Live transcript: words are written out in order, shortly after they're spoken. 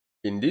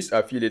In this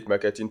affiliate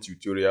marketing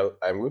tutorial,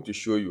 I'm going to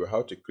show you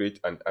how to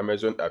create an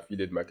Amazon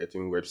affiliate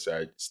marketing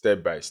website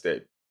step by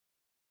step.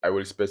 I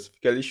will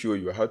specifically show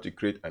you how to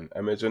create an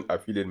Amazon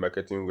affiliate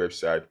marketing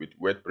website with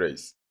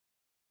WordPress.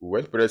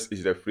 WordPress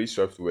is the free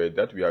software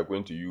that we are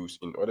going to use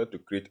in order to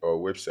create our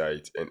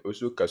website and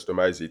also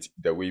customize it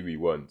the way we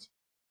want.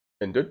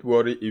 And don't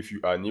worry if you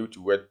are new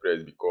to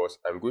WordPress, because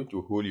I'm going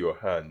to hold your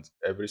hand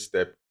every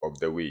step of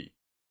the way.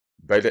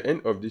 By the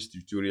end of this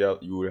tutorial,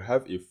 you will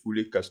have a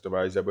fully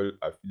customizable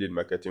affiliate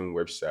marketing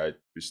website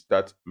to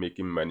start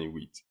making money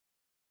with.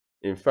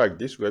 In fact,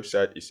 this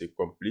website is a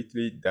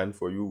completely done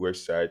for you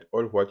website.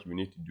 All what you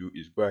need to do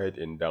is go ahead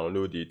and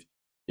download it,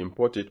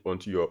 import it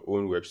onto your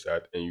own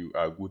website, and you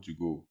are good to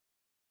go.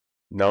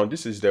 Now,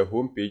 this is the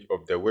home page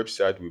of the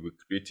website we'll be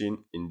creating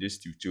in this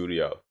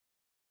tutorial.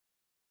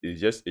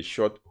 It's just a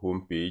short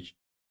home page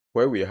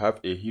where we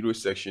have a hero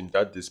section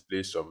that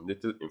displays some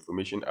little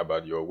information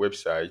about your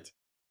website.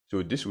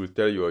 So this will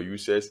tell your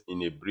users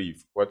in a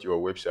brief what your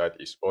website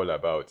is all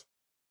about.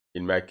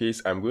 In my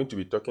case, I'm going to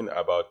be talking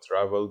about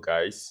travel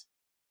guides.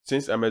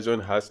 Since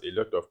Amazon has a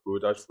lot of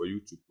products for you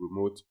to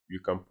promote,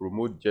 you can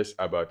promote just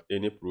about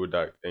any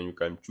product and you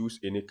can choose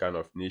any kind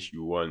of niche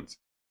you want.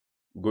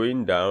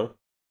 Going down,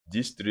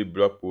 these 3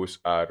 blog posts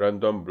are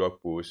random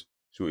blog posts,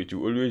 so it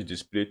will always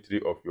display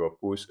 3 of your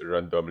posts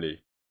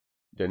randomly.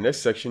 The next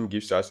section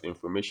gives us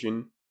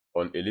information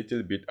on a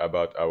little bit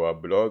about our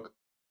blog.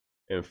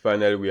 And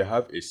finally, we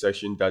have a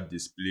section that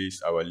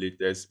displays our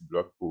latest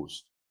blog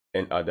post.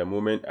 And at the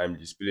moment, I'm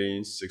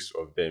displaying 6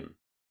 of them.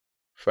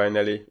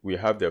 Finally, we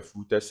have the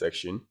footer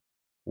section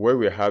where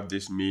we have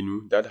this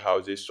menu that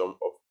houses some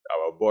of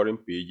our boring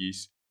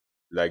pages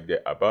like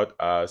the About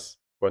Us,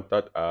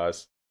 Contact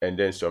Us, and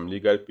then some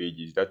legal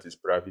pages, that is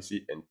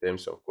privacy and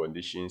terms and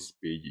conditions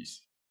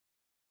pages.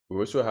 We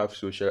also have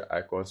social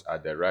icons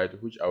at the right,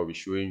 which I will be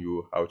showing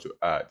you how to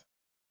add.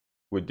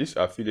 With this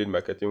affiliate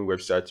marketing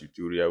website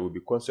tutorial, we'll be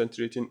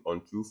concentrating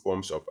on 2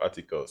 forms of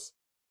articles,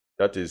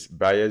 that is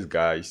buyer's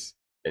guides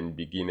and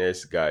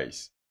beginner's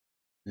guides.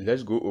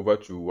 Let's go over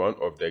to one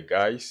of the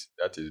guides,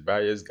 that is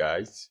buyer's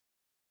guides.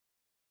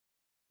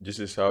 This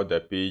is how the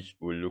page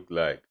will look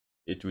like.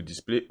 It will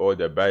display all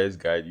the buyer's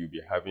guide you'll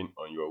be having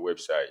on your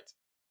website.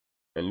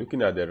 And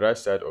looking at the right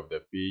side of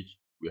the page,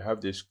 we have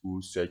this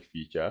cool search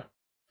feature,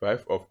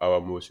 5 of our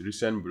most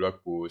recent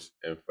blog posts,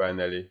 and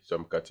finally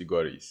some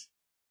categories.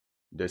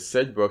 The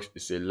search box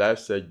is a live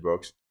search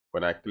box.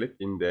 When I click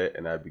in there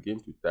and I begin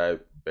to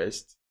type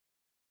best,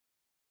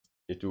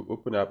 it will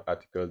open up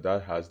articles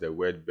that has the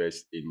word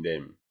best in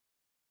them.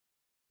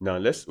 Now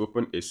let's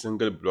open a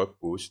single blog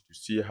post to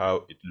see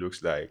how it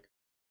looks like.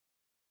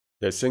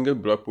 The single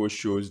blog post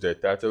shows the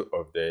title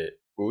of the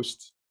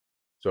post,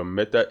 some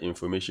meta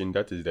information,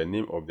 that is the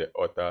name of the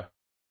author,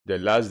 the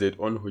last date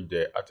on which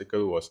the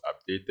article was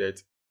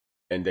updated,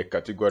 and the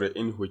category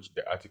in which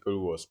the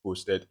article was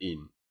posted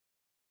in.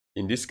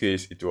 In this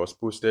case, it was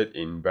posted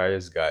in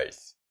buyer's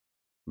guides.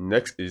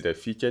 Next is the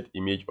featured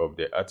image of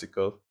the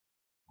article.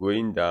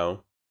 Going down,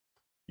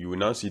 you will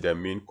now see the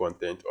main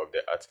content of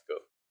the article.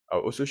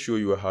 I'll also show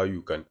you how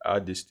you can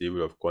add this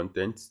table of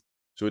contents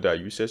so that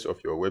users of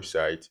your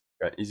website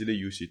can easily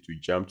use it to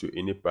jump to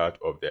any part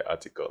of the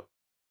article.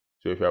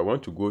 So if I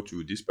want to go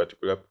to this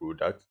particular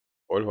product,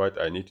 all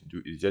what I need to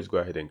do is just go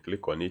ahead and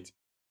click on it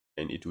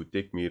and it will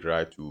take me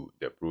right to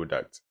the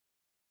product.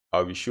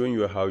 I'll be showing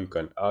you how you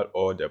can add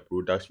all the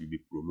products you'll be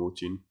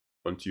promoting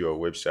onto your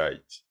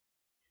website.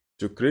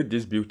 To create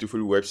this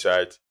beautiful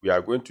website, we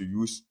are going to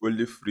use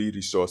only free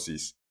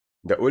resources.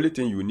 The only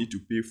thing you need to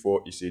pay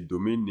for is a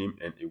domain name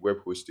and a web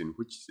hosting,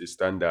 which is a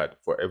standard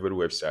for every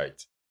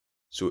website.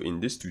 So in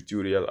this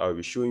tutorial, I'll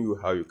be showing you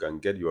how you can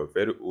get your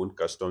very own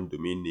custom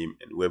domain name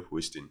and web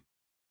hosting.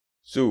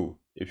 So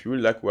if you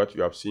like what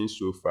you have seen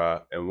so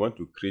far and want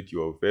to create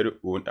your very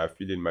own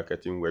affiliate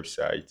marketing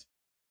website,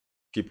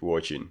 keep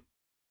watching.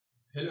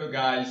 Hello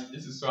guys,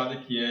 this is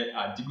Swadik here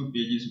at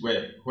Dikupages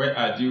Web, where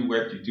I do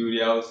web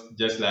tutorials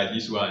just like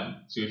this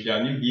one. So if you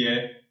are new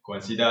here,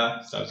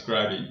 consider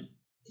subscribing.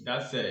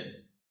 That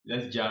said,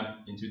 let's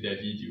jump into the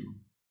video.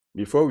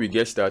 Before we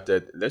get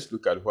started, let's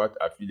look at what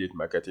affiliate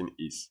marketing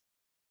is.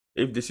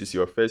 If this is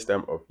your first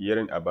time of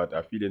hearing about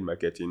affiliate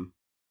marketing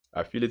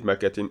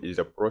is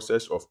the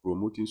process of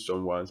promoting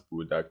someone's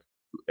product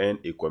to earn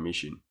a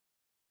commission.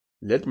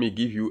 Let me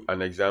give you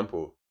an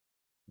example.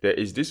 There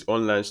is this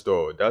online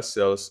store that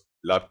sells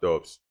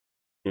laptops.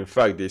 In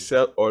fact, they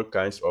sell all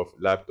kinds of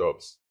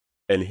laptops.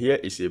 And here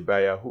is a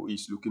buyer who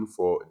is looking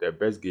for the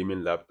best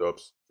gaming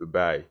laptops to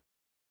buy.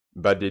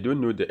 But they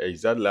don't know the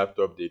exact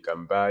laptop they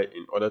can buy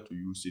in order to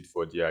use it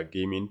for their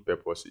gaming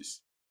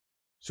purposes.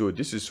 So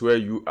this is where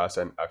you as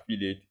an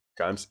affiliate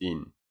comes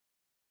in.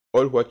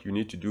 All what you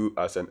need to do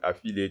as an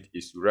affiliate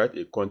is to write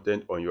a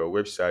content on your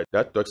website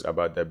that talks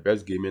about the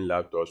best gaming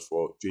laptops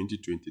for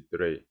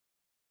 2023.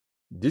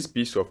 This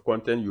piece of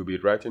content you'll be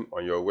writing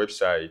on your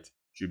website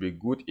should be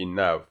good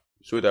enough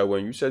so that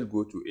when users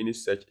go to any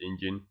search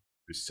engine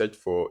to search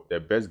for the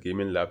best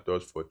gaming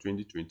laptops for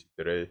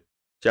 2023,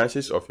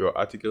 chances of your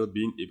article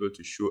being able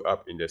to show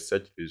up in the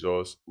search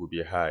results will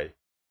be high.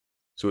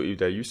 So if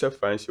the user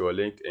finds your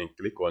link and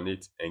click on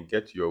it and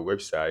get to your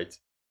website,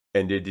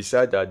 and they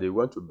decide that they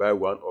want to buy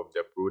one of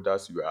the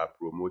products you are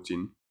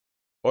promoting,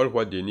 all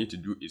what they need to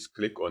do is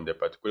click on the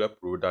particular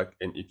product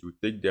and it will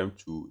take them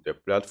to the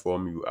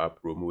platform you are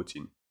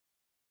promoting.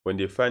 When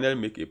they finally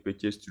make a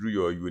purchase through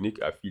your unique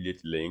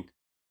affiliate link,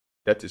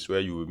 that is where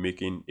you will be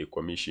making a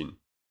commission.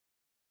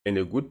 And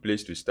a good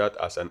place to start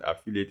as an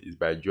affiliate is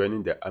by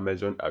joining the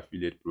Amazon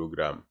affiliate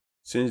program,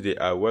 since they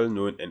are well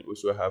known and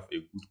also have a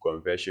good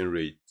conversion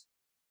rate.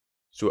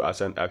 So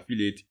as an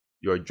affiliate,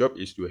 your job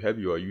is to help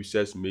your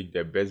users make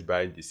the best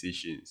buying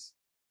decisions.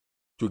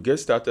 To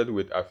get started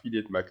with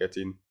affiliate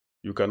marketing,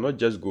 you cannot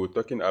just go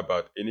talking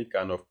about any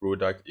kind of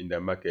product in the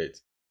market.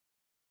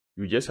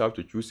 You just have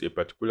to choose a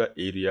particular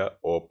area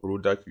or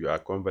product you are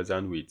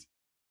conversant with.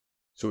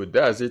 So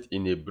that's it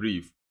in a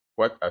brief,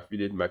 what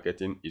affiliate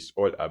marketing is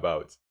all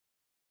about.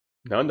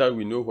 Now that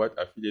we know what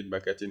affiliate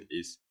marketing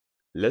is,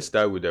 let's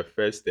start with the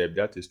first step,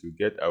 that is to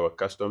get our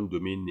custom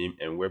domain name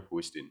and web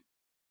hosting.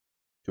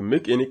 To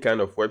make any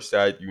kind of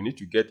website, you need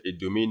to get a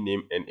domain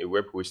name and a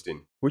web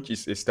hosting, which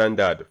is a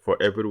standard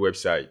for every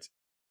website.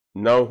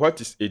 Now, what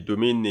is a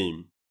domain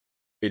name?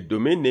 A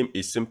domain name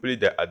is simply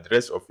the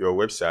address of your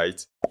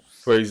website.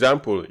 For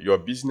example, your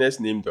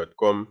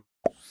businessname.com,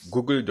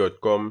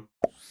 google.com,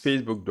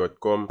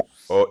 facebook.com,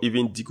 or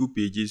even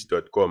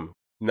dikupages.com.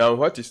 Now,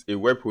 what is a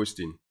web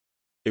hosting?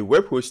 A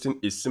web hosting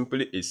is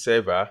simply a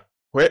server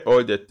where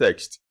all the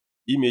text,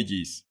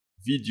 images,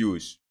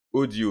 videos,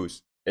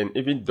 audios, and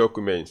even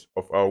documents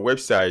of our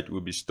website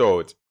will be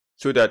stored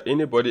so that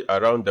anybody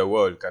around the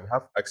world can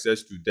have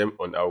access to them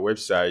on our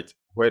website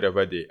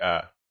wherever they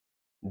are.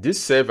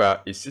 This server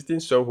is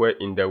sitting somewhere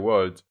in the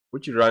world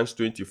which runs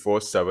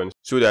 24/7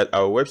 so that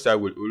our website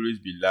will always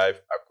be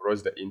live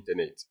across the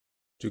internet.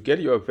 To get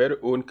your very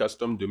own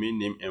custom domain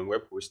name and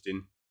web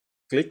hosting,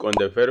 click on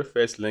the very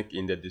first link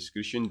in the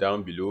description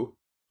down below,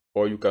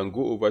 or you can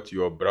go over to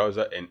your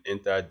browser and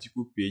enter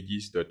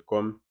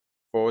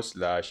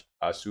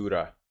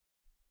dikupages.com/Asura.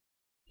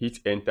 Hit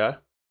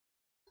enter.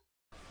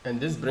 And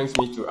this brings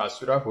me to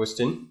Asura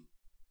hosting.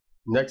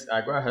 Next,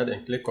 I go ahead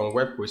and click on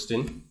web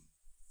hosting.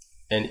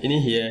 And in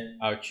here,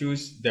 I'll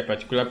choose the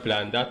particular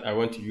plan that I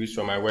want to use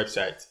for my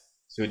website.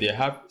 So they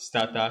have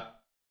starter,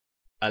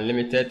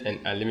 unlimited,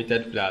 and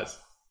unlimited plus.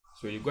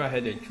 So you go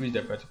ahead and choose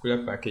the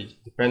particular package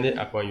depending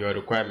upon your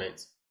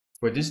requirements.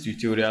 For this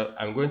tutorial,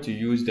 I'm going to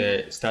use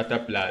the starter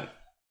plan.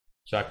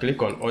 So I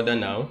click on order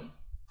now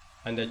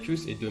and I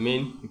choose a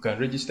domain. You can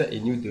register a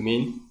new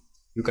domain.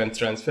 You can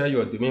transfer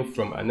your domain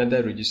from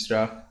another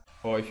registrar,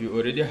 or if you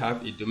already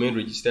have a domain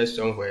registered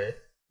somewhere,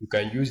 you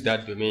can use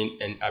that domain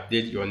and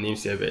update your name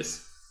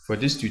service. For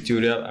this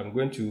tutorial, I'm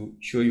going to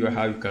show you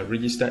how you can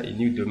register a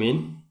new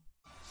domain.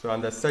 So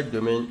under search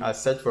domain, I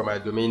search for my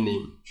domain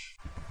name.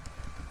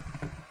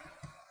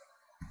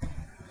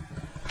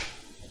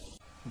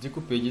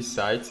 Dikupages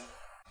site.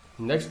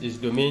 Next is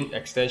domain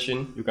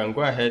extension. You can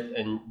go ahead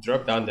and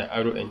drop down the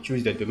arrow and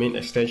choose the domain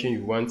extension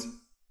you want,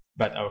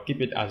 but I'll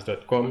keep it as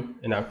 .com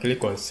and I'll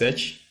click on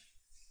search.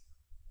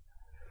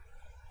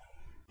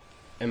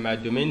 And my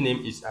domain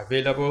name is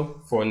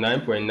available for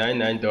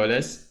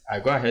 $9.99. I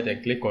go ahead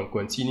and click on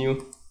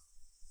continue.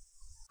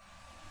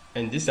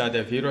 And these are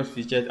the various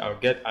features I'll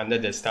get under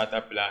the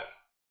starter plan.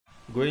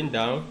 Going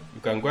down,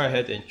 you can go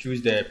ahead and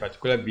choose the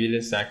particular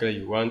billing cycle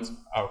you want.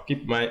 I'll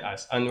keep mine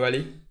as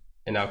annually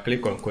and I'll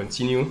click on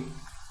continue.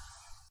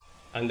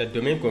 Under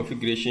domain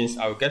configurations,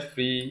 I'll get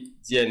free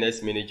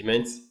DNS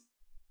management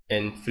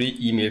and free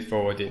email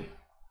forwarding.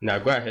 Now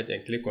go ahead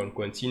and click on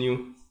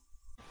continue.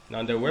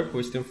 Now the web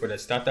hosting for the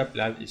starter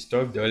plan is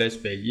 $12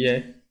 per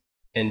year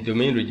and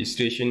domain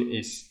registration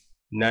is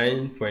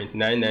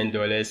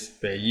 $9.99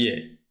 per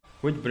year,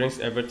 which brings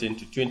everything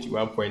to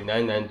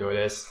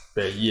 $21.99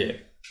 per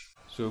year.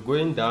 So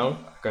going down,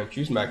 I can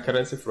choose my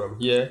currency from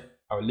here.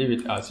 I'll leave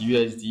it as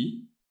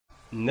USD.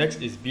 Next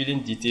is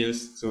billing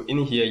details. So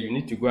in here, you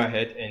need to go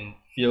ahead and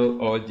fill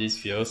all these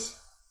fields.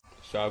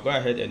 So I'll go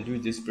ahead and do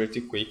this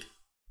pretty quick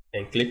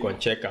and click on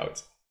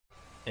checkout.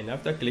 And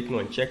after clicking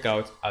on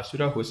checkout,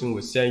 Asura Hosting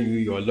will send you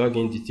your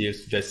login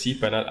details to the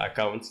cPanel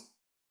account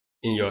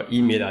in your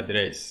email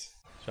address.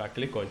 So I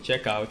click on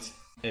checkout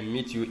and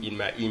meet you in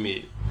my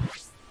email.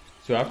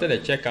 So after the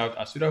checkout,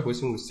 Asura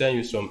Hosting will send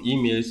you some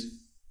emails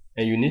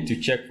and you need to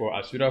check for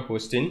Asura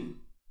Hosting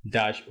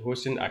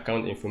hosting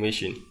account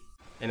information.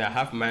 And I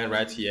have mine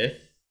right here.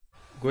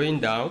 Going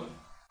down,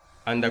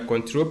 under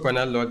control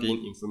panel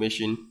login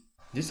information,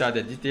 these are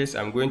the details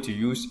I'm going to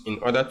use in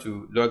order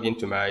to log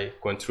into my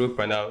control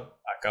panel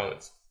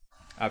account.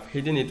 I've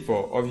hidden it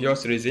for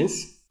obvious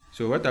reasons.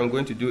 So what I'm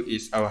going to do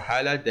is I'll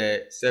highlight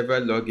the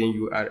server login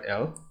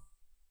URL.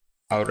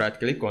 I'll right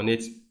click on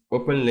it,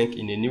 open link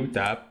in a new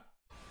tab.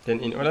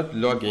 Then in order to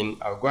log in,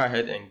 I'll go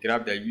ahead and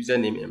grab the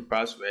username and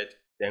password,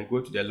 then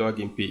go to the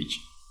login page.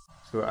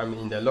 So I'm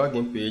in the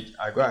login page.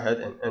 I go ahead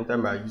and enter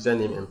my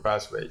username and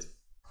password.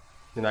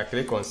 Then I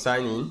click on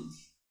sign in.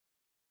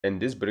 And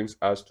this brings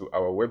us to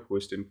our web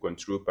hosting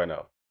control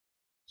panel.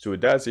 So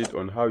that's it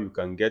on how you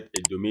can get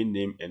a domain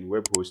name and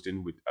web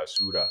hosting with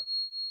Asura.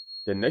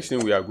 The next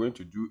thing we are going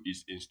to do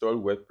is install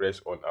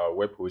WordPress on our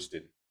web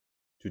hosting.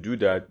 To do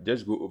that,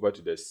 just go over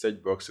to the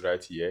search box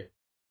right here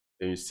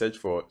and you search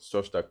for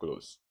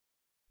Softaculous.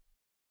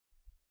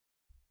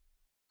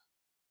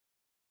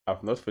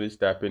 I've not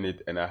finished typing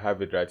it and I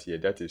have it right here.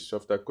 That is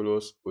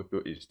Softaculous Auto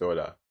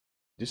Installer.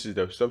 This is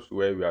the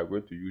software we are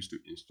going to use to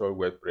install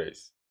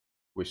WordPress.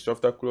 With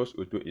Softaculous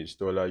Auto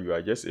Installer, you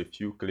are just a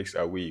few clicks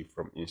away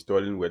from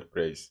installing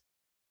WordPress.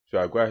 So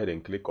I'll go ahead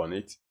and click on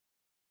it.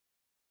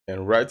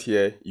 And right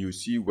here, you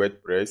see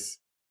WordPress.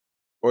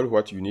 All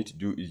what you need to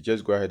do is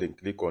just go ahead and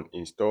click on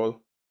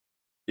install.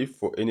 If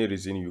for any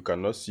reason you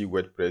cannot see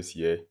WordPress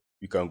here,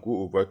 you can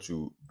go over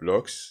to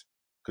blocks,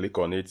 click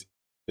on it,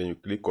 then you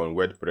click on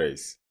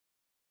WordPress.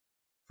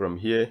 From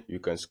here, you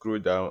can scroll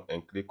down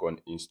and click on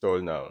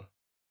install now,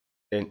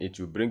 and it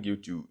will bring you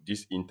to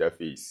this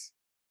interface.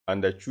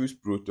 Under choose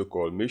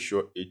protocol, make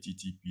sure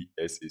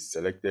HTTPS is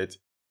selected.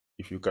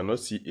 If you cannot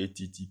see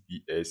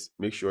HTTPS,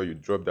 make sure you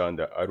drop down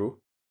the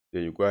arrow,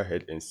 then you go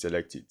ahead and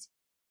select it.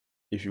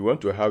 If you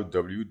want to have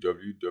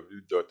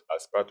www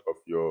as part of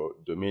your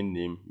domain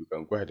name, you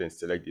can go ahead and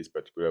select this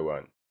particular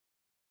one.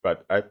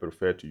 But I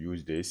prefer to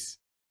use this,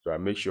 so I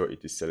make sure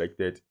it is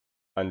selected.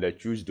 Under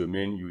choose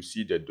domain, you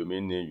see the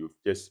domain name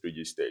you've just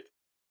registered.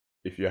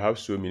 If you have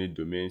so many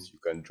domains, you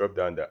can drop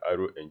down the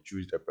arrow and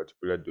choose the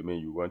particular domain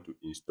you want to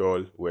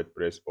install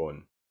WordPress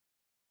on.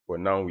 For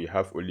now, we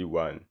have only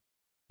one.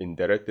 In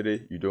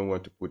directory, you don't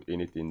want to put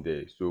anything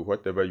there. So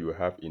whatever you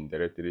have in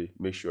directory,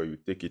 make sure you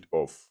take it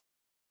off.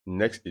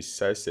 Next is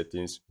site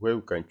settings, where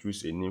we can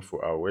choose a name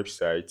for our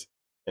website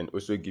and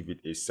also give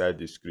it a site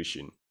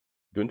description.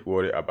 Don't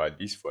worry about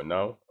this for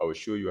now. I will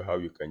show you how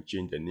you can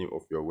change the name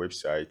of your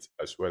website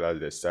as well as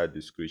the site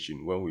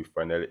description when we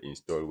finally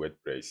install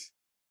WordPress.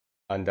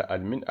 Under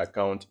admin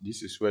account,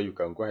 this is where you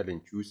can go ahead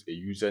and choose a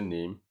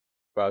username,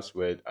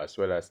 password, as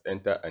well as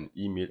enter an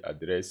email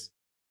address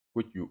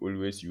which you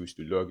always use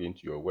to log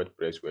into your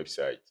WordPress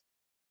website.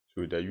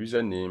 So the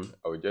username,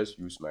 I will just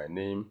use my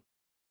name,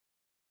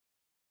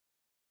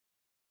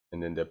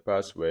 and then the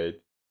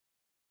password,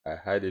 I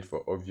hide it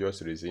for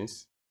obvious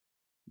reasons.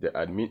 The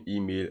admin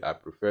email, I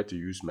prefer to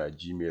use my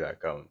Gmail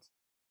account.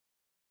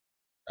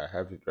 I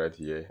have it right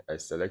here. I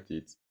select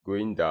it.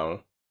 Going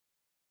down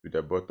to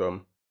the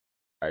bottom,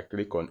 I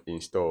click on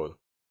install,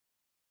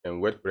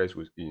 and WordPress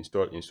will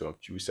install in some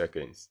few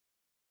seconds,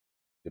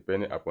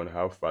 depending upon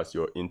how fast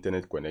your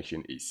internet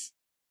connection is.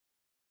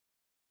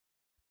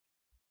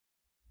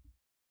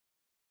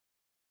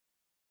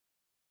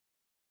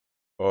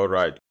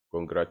 Alright,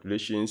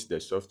 congratulations, the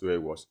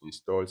software was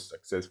installed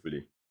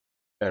successfully.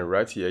 And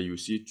right here, you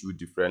see two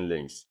different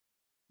links.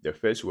 The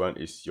first one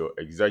is your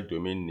exact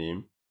domain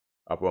name.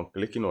 Upon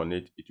clicking on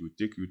it, it will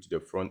take you to the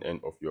front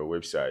end of your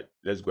website.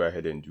 Let's go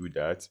ahead and do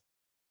that.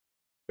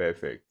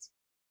 Perfect.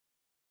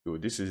 So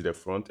this is the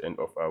front end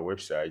of our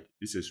website.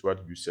 This is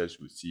what users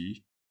will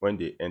see when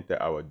they enter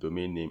our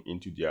domain name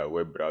into their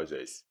web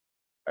browsers.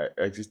 I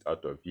exit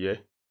out of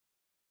here.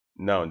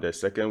 Now the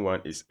second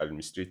one is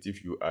administrative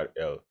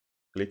URL.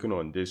 Clicking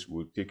on this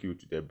will take you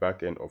to the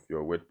back end of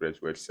your WordPress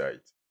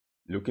website.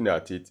 Looking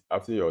at it,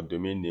 after your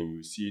domain name,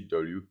 you see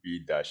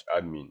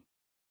wp-admin.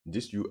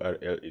 This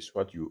URL is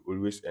what you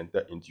always enter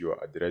into your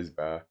address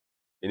bar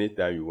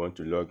anytime you want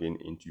to log in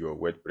into your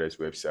WordPress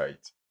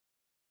website.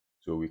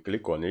 So we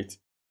click on it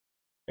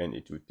and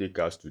it will take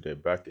us to the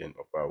back end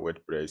of our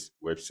WordPress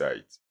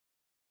website.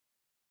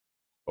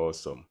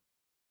 Awesome.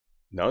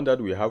 Now that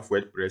we have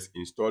WordPress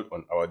installed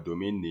on our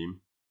domain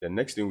name, the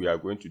next thing we are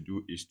going to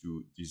do is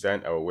to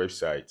design our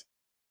website.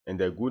 And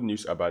the good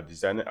news about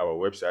designing our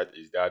website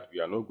is that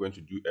we are not going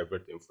to do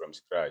everything from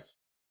scratch.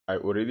 I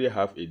already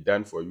have a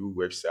done for you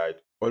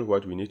website. All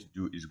what we need to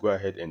do is go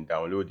ahead and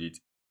download it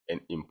and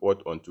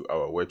import onto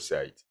our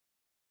website.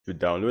 To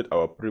download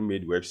our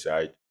pre-made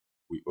website,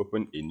 we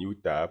open a new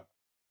tab.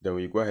 Then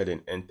we go ahead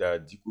and enter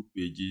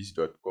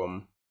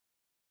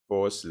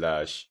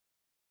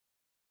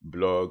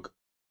dikupages.com/blog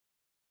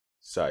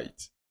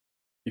site.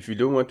 If you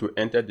don't want to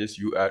enter this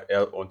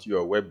URL onto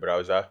your web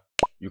browser,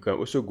 you can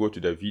also go to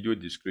the video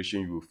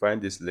description. You will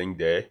find this link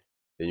there.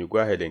 Then you go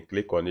ahead and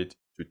click on it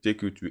to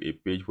take you to a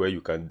page where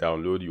you can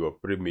download your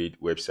pre-made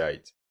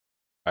website.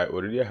 I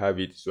already have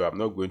it, so I'm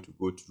not going to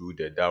go through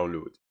the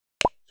download.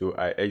 So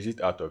I exit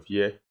out of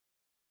here.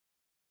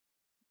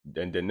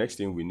 Then the next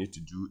thing we need to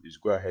do is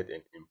go ahead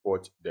and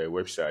import the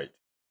website.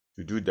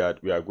 To do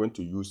that, we are going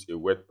to use a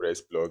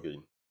WordPress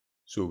plugin.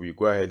 So we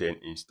go ahead and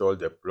install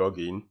the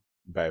plugin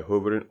by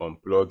hovering on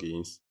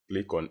plugins,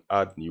 click on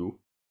add new.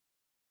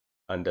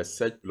 Under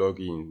search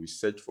plugin, we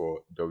search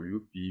for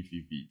WP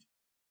Vivid.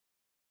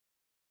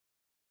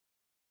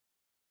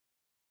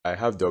 I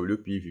have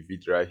WP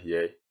Vivid right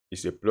here.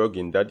 It's a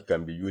plugin that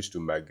can be used to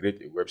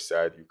migrate a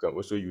website. You can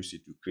also use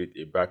it to create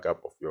a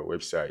backup of your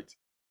website.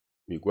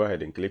 We go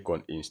ahead and click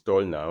on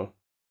install now.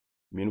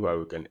 Meanwhile,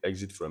 we can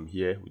exit from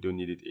here. We don't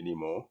need it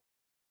anymore.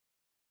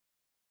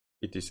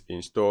 It is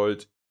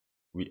installed.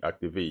 We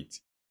activate.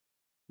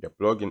 The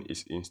plugin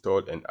is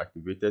installed and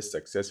activated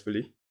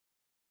successfully.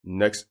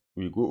 Next,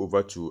 we go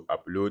over to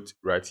upload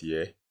right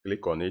here.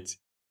 Click on it.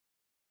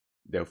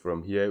 Then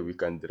from here, we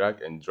can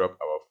drag and drop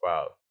our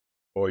file,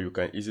 or you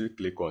can easily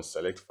click on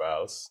select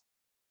files.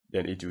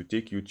 Then it will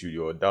take you to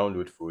your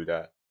download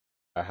folder.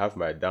 I have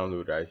my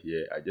download right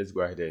here. I just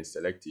go ahead and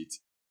select it.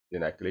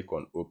 Then I click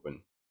on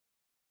open.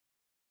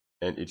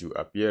 And it will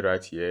appear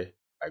right here.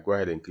 I go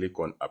ahead and click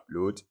on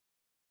upload.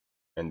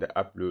 And the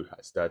upload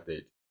has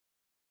started,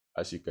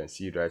 as you can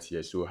see right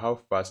here. So how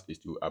fast it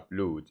will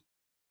upload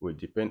will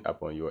depend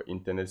upon your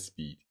internet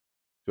speed.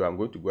 So I'm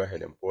going to go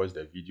ahead and pause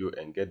the video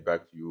and get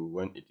back to you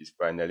when it is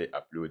finally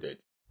uploaded.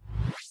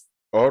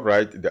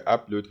 Alright, the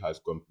upload has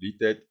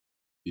completed.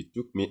 It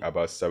took me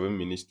about 7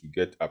 minutes to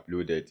get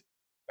uploaded.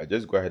 I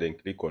just go ahead and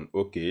click on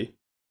OK,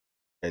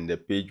 and the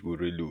page will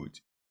reload.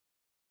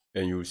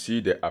 And you'll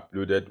see the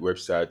uploaded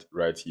website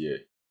right here.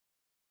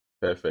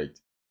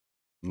 Perfect.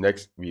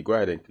 Next, we go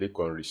ahead and click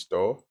on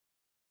restore.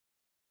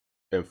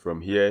 And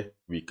from here,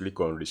 we click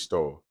on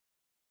restore.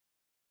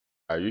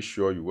 Are you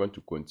sure you want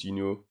to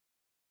continue?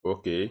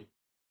 Okay.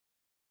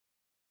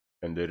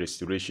 And the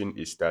restoration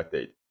is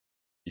started.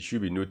 It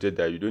should be noted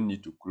that you don't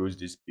need to close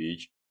this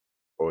page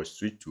or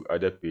switch to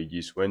other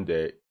pages when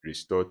the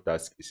restore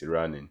task is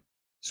running.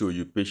 So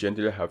you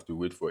patiently have to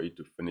wait for it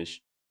to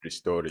finish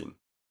restoring.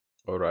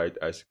 Alright,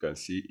 as you can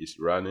see, it's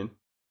running.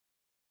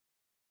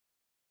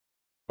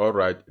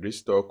 Alright,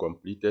 restore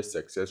completed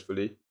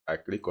successfully. I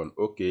click on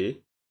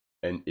OK,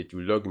 and it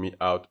will log me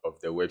out of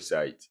the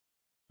website.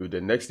 So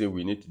the next thing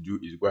we need to do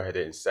is go ahead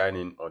and sign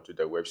in onto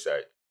the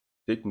website.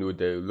 Take note,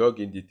 the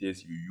login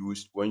details you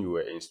used when you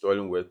were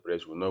installing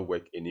WordPress will not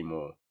work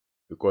anymore,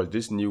 because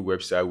this new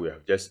website we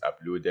have just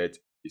uploaded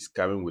is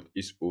coming with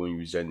its own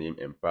username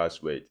and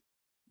password.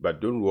 But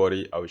don't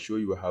worry, I'll show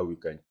you how we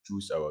can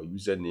choose our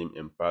username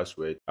and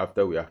password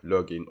after we have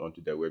logged in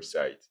onto the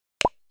website.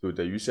 So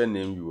the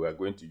username you are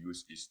going to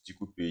use is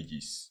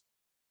Dikupages.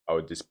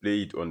 I'll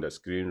display it on the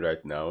screen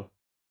right now,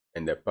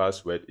 and the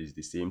password is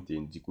the same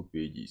thing,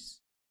 Dikupages.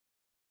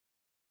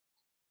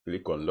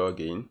 Click on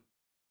login,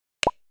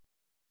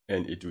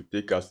 and it will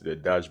take us to the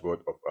dashboard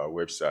of our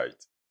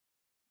website.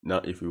 Now,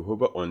 if you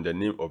hover on the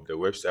name of the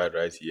website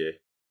right here,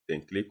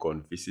 then click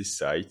on visit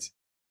site,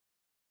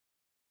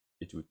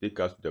 it will take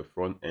us to the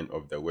front end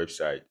of the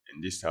website,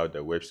 and this is how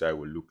the website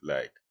will look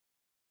like.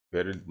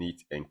 Very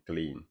neat and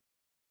clean.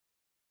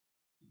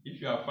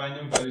 If you are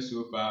finding value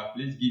so far,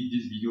 please give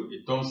this video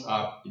a thumbs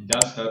up. It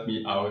does help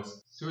me out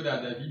so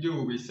that the video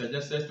will be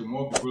suggested to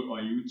more people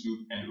on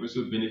YouTube and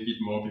also benefit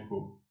more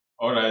people.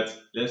 Alright,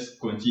 let's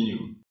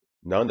continue.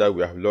 Now that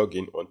we have logged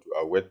in onto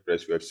our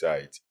WordPress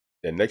website,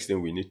 the next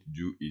thing we need to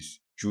do is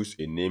choose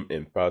a name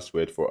and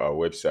password for our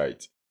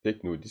website.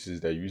 Take note, this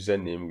is the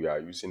username we are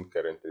using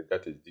currently,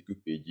 that is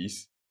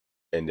Dikupages,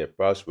 and the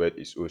password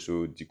is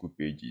also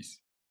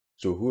Dikupages.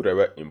 So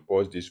whoever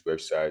imports this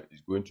website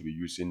is going to be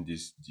using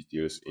these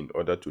details in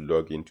order to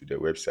log into the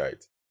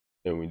website.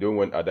 And we don't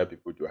want other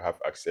people to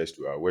have access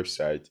to our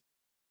website.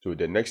 So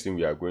the next thing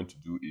we are going to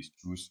do is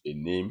choose a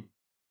name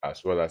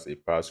as well as a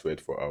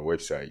password for our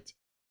website.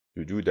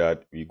 To do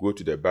that, we go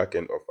to the back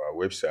end of our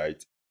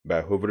website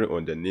by hovering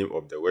on the name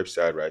of the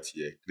website right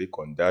here. Click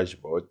on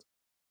dashboard.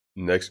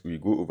 Next, we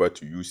go over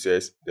to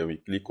users, then we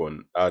click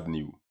on add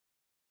new.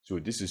 So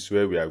this is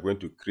where we are going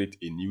to create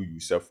a new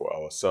user for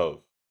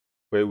ourselves,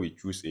 where we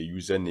choose a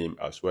username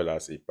as well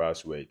as a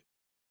password.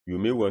 You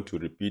may want to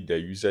repeat the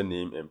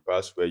username and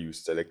password you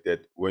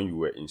selected when you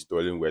were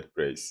installing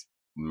WordPress.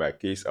 In my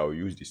case, I'll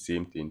use the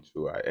same thing,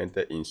 so I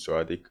enter in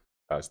Swadik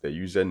as the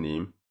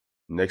username.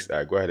 Next,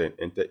 I go ahead and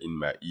enter in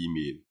my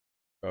email.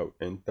 I'll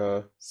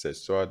enter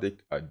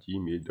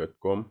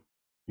seswadik@gmail.com.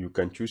 You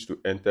can choose to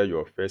enter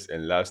your first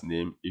and last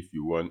name if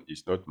you want.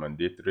 It's not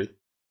mandatory,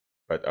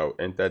 but I'll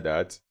enter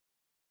that.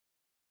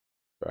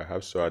 So I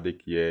have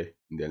Swadik here,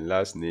 and then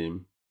last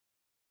name,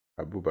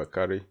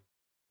 Abubakari.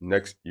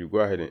 Next, you go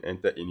ahead and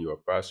enter in your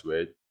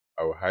password.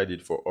 I will hide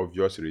it for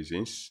obvious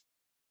reasons.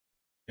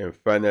 And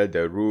finally,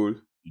 the role,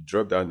 you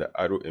drop down the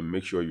arrow and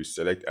make sure you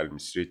select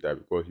administrator,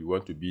 because you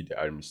want to be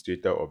the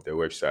administrator of the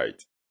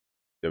website.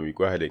 Then we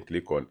go ahead and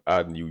click on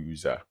add new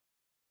user.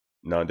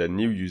 Now the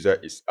new user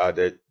is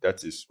added.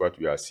 That is what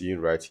we are seeing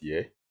right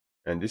here.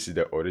 And this is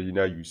the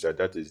original user,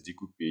 that is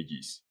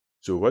Dikupages.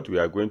 So what we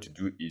are going to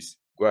do is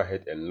go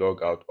ahead and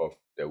log out of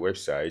the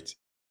website.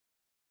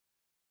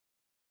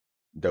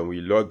 Then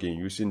we log in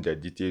using the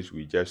details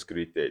we just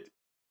created.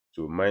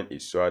 So mine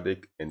is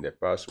Swadik, and the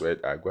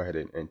password, I go ahead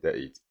and enter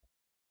it.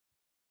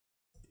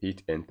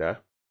 Hit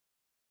enter,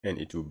 and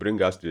it will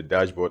bring us to the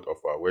dashboard of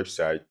our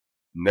website.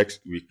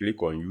 Next, we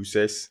click on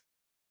users.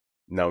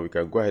 Now we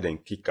can go ahead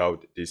and kick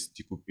out this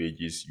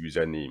Dikupages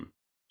username.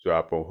 So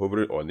upon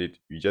hovering on it,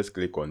 we just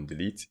click on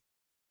delete.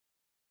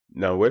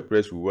 Now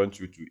WordPress will want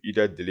you to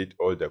either delete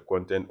all the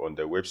content on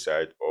the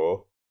website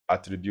or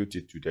attribute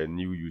it to the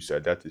new user,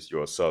 that is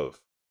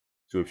yourself.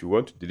 So if you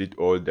want to delete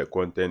all the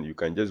content, you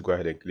can just go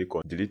ahead and click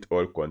on delete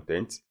all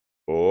content.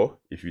 Or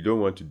if you don't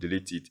want to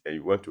delete it and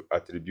you want to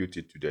attribute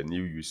it to the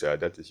new user,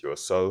 that is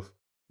yourself,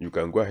 you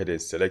can go ahead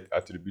and select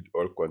attribute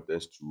all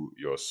contents to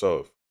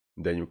yourself.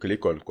 Then you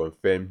click on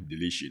confirm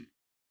deletion.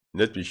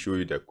 Let me show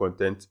you the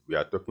content we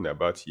are talking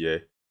about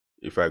here.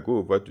 If I go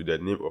over to the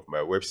name of my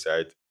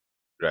website,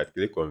 right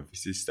click on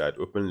visit start,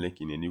 open link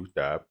in a new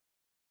tab.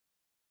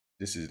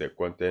 This is the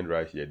content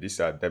right here. These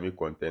are dummy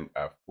content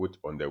I've put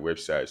on the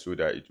website so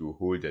that it will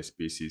hold the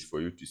spaces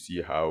for you to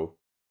see how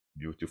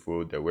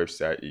beautiful the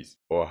website is,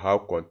 or how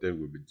content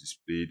will be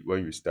displayed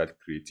when you start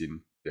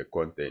creating the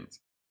content.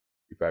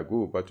 If I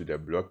go over to the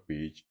blog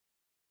page,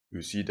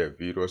 you see the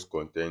various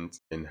content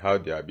and how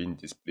they are being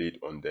displayed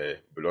on the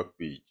blog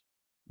page.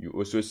 You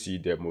also see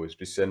the most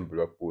recent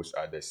blog posts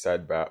at the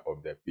sidebar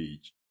of the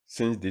page.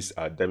 Since these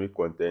are dummy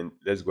content,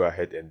 let's go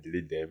ahead and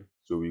delete them.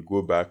 So we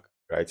go back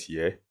right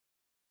here.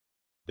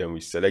 Then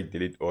we select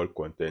delete all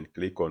content,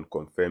 click on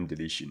confirm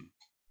deletion.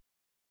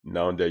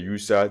 Now the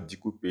user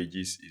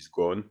Dikupages is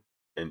gone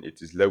and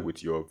it is left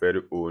with your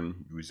very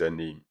own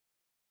username.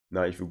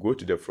 Now if you go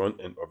to the front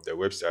end of the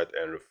website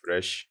and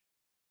refresh,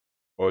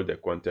 all the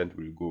content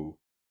will go.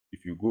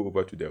 If you go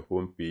over to the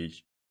home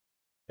page,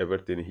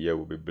 everything here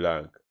will be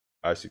blank.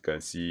 As you can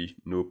see,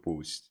 no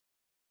post.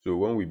 So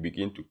when we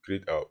begin to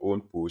create our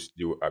own post,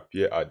 they will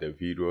appear at the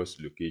various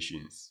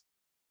locations.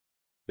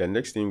 The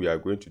next thing we are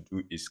going to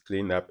do is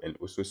clean up and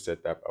also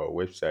set up our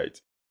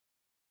website.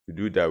 To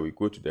do that, we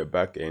go to the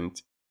back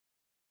end.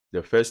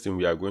 The first thing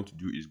we are going to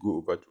do is go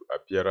over to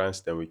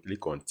appearance, then we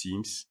click on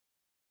themes.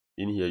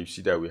 In here, you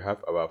see that we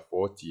have our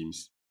 4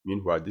 themes.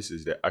 Meanwhile, this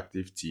is the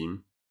active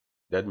theme.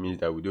 That means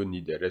that we don't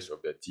need the rest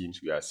of the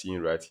themes we are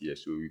seeing right here.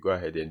 So we go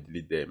ahead and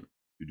delete them.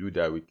 To do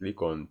that, we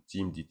click on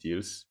theme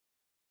details,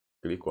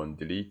 click on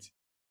delete.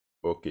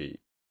 Okay.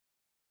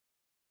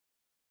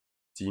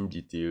 Theme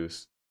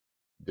details,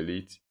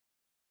 delete.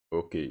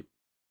 Okay.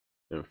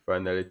 And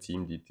finally,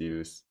 theme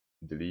details,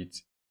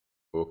 delete.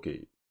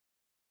 Okay.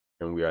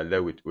 And we are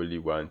left with only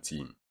one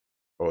theme.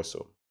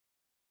 Awesome.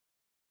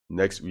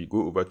 Next, we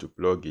go over to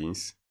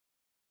plugins.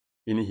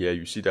 In here,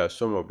 you see that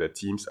some of the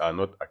themes are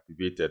not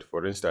activated.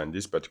 For instance,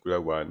 this particular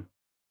one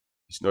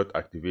is not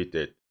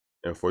activated.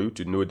 And for you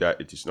to know that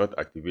it is not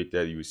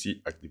activated, you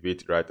see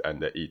activate right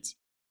under it.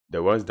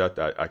 The ones that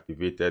are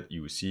activated,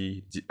 you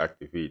see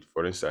deactivate.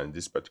 For instance,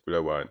 this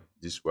particular one,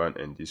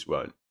 and this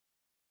one.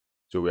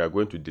 So we are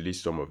going to delete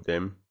some of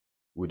them.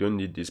 We don't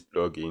need this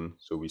plugin,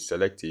 so we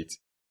select it.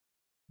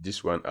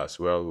 This one as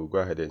well, we'll go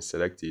ahead and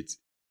select it.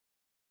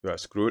 So I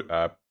scroll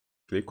up,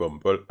 click on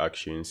bulk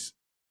actions,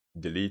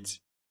 delete,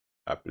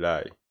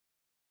 apply.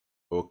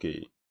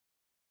 Okay,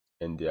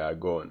 and they are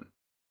gone.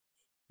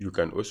 You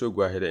can also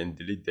go ahead and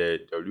delete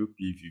the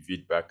WP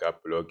Vivid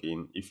backup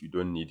plugin if you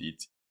don't need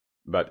it,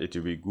 but it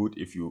will be good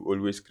if you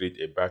always create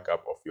a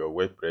backup of your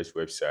WordPress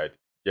website,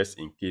 just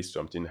in case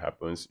something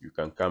happens, you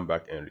can come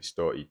back and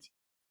restore it.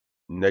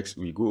 Next,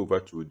 we go over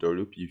to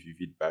WP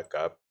Vivid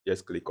backup,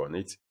 just click on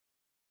it.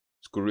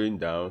 Scrolling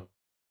down,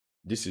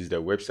 this is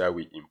the website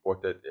we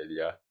imported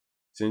earlier.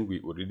 Since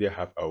we already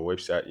have our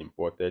website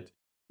imported,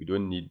 we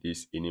don't need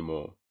this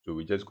anymore. So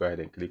we just go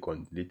ahead and click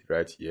on delete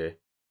right here,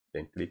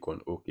 then click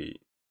on OK,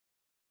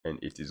 and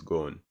it is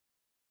gone.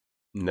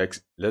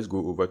 Next, let's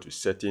go over to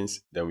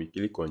settings, then we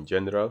click on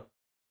general.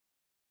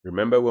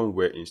 Remember when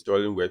we're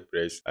installing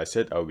WordPress, I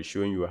said I'll be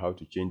showing you how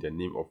to change the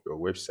name of your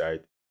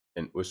website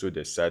and also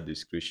the site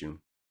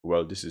description.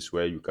 Well, this is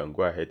where you can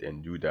go ahead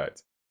and do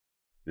that.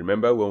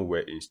 Remember when we're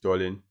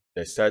installing,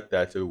 the site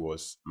title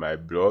was my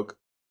blog,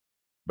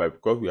 but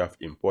because we have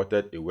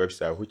imported a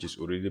website which is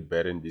already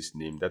bearing this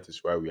name, that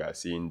is why we are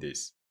seeing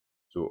this.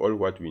 So all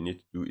what we need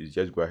to do is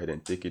just go ahead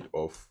and take it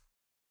off.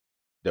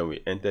 Then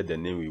we enter the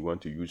name we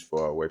want to use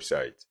for our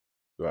website.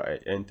 So I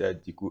enter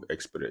Diku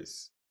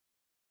Express.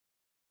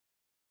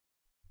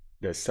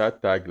 The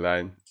site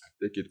tagline, I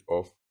take it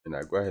off and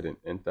I go ahead and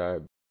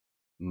enter.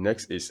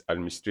 Next is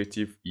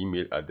administrative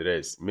email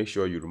address. Make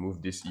sure you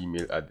remove this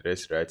email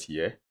address right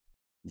here.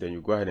 Then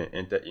you go ahead and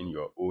enter in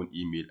your own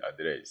email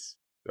address.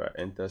 So I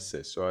enter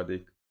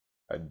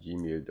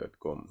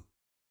seswadic@gmail.com.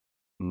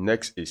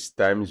 Next is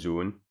time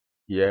zone.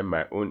 Here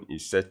my own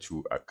is set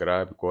to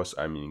Accra because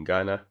I'm in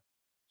Ghana.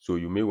 So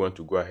you may want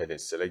to go ahead and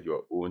select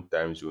your own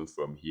time zone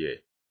from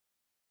here.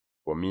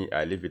 For me,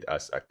 I leave it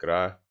as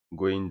Accra.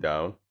 Going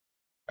down,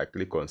 I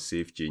click on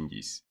Save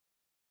Changes.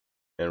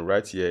 And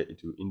right here,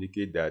 it will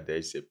indicate that there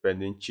is a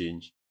pending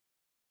change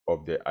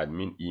of the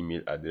admin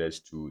email address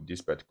to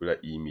this particular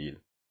email.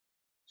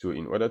 So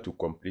in order to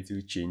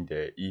completely change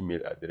the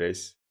email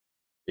address,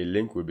 a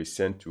link will be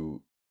sent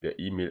to the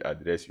email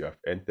address you have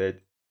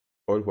entered.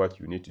 All what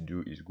you need to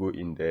do is go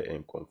in there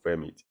and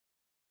confirm it.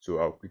 So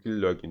I'll quickly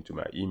log into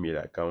my email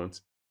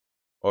account.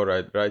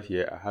 Alright, right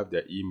here I have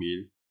the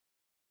email.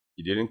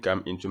 It didn't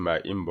come into my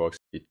inbox,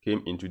 it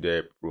came into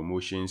the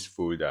promotions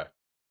folder.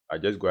 I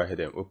just go ahead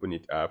and open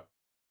it up.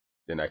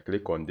 Then I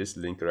click on this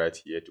link right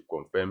here to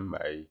confirm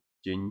my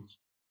change.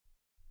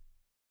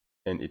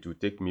 And it will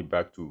take me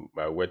back to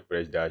my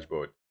WordPress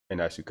dashboard. And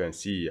as you can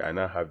see, I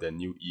now have the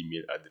new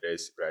email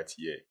address right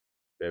here.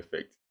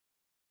 Perfect.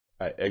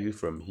 I exit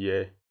from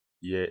here,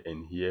 here,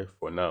 and here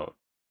for now.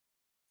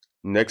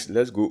 Next,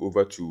 let's go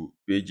over to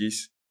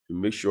pages to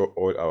make sure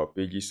all our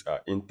pages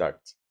are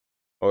intact.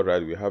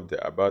 Alright, we have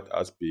the About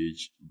Us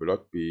page,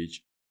 blog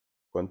page,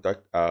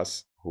 contact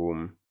us,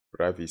 home,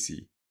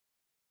 privacy.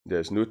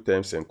 There's no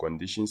terms and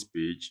conditions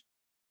page.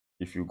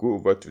 If you go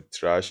over to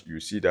trash, you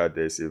see that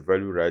there's a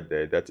value right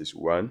there, that is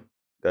 1.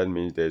 That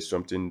means there's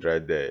something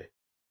right there.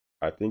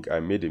 I think I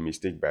made a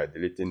mistake by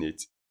deleting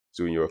it.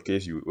 So in your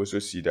case, you also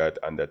see that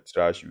under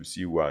trash, you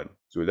see 1.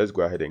 So let's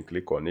go ahead and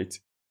click on it.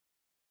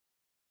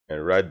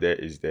 And right there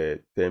is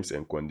the terms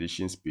and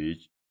conditions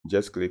page.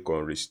 Just click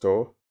on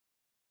restore.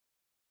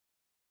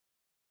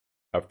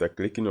 After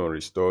clicking on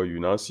restore, you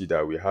now see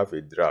that we have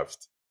a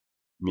draft,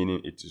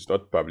 meaning it is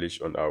not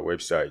published on our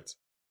website.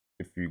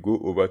 If you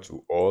go over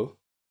to all,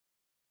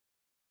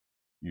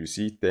 you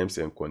see terms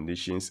and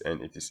conditions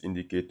and it is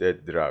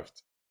indicated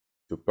draft.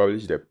 To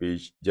publish the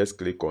page, just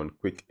click on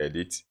quick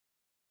edit.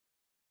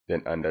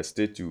 Then under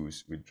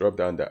status, we drop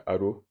down the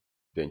arrow,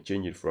 then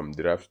change it from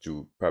draft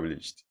to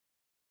published.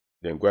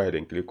 Then go ahead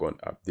and click on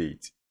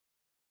update.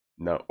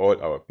 Now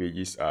all our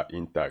pages are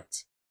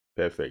intact.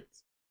 Perfect.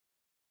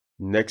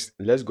 Next,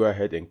 let's go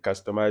ahead and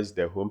customize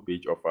the home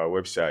page of our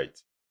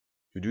website.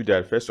 To do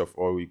that, first of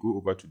all, we go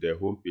over to the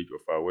home page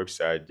of our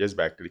website just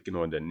by clicking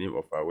on the name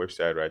of our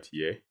website right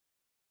here,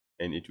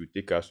 and it will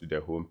take us to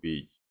the home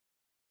page.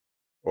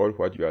 All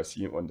what you are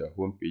seeing on the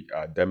home page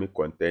are dummy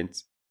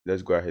contents.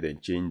 Let's go ahead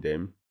and change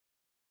them.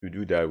 To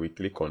do that, we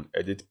click on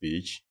edit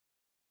page,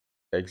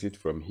 exit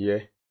from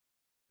here.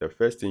 The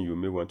first thing you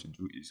may want to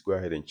do is go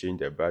ahead and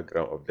change the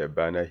background of the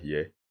banner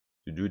here.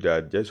 To do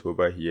that, just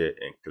hover here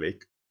and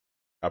click.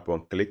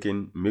 Upon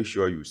clicking, make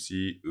sure you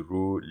see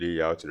row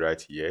layout right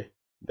here.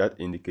 That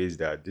indicates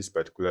that this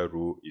particular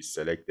row is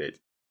selected.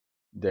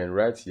 Then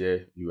right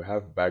here, you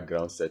have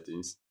background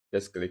settings.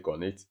 Just click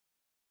on it.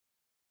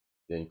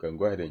 Then you can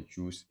go ahead and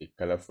choose a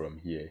color from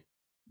here.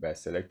 By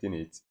selecting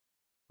it,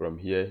 from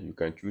here, you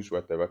can choose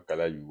whatever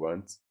color you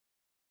want.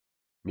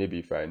 Maybe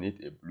if I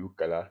need a blue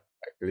color,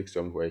 I click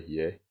somewhere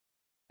here,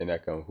 and I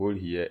can hold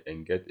here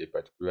and get a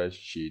particular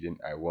shading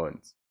I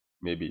want.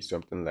 Maybe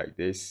something like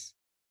this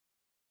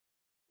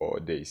or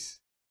this.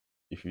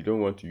 If you don't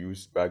want to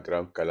use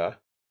background color,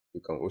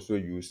 you can also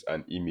use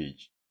an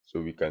image.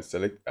 So we can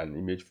select an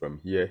image from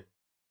here,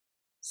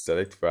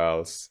 select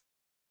files.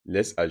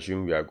 Let's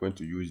assume we are going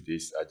to use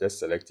this. I just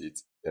select it,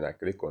 then I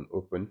click on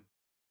open.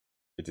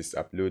 It is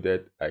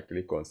uploaded. I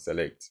click on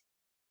select,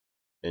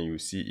 and you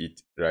see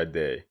it right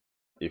there.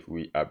 If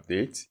we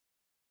update,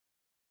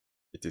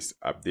 it is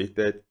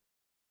updated.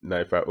 Now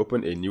if I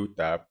open a new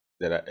tab,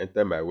 then I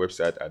enter my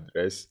website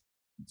address,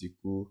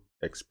 Diku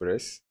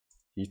Express,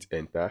 hit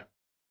enter,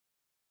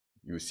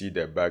 you see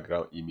the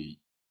background image.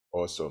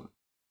 Awesome.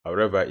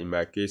 However, in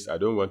my case, I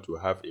don't want to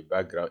have a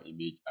background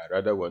image. I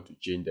rather want to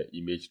change the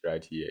image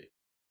right here.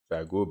 So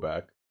I go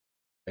back,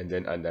 and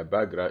then under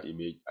background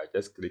image, I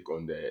just click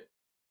on the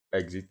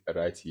exit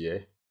right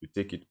here to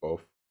take it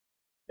off,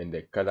 and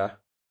the color,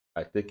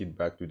 I take it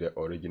back to the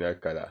original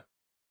color,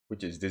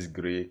 which is this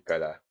gray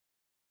color.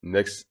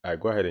 Next, I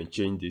go ahead and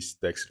change this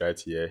text right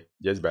here.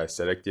 Just by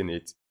selecting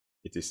it,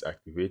 it is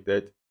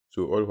activated.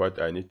 So all what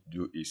I need to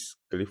do is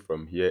click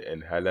from here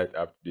and highlight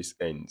up to this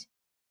end.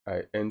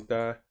 I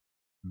enter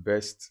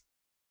best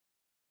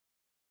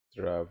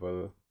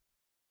travel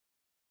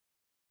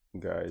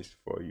guys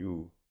for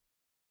you.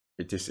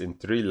 It is in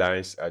 3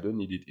 lines. I don't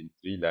need it in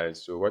 3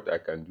 lines. So what I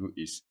can do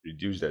is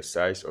reduce the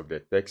size of the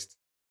text,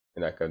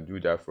 and I can do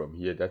that from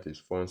here. That is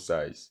font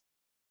size.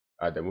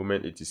 At the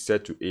moment, it is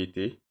set to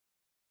 80.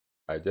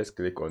 I just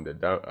click on the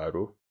down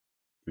arrow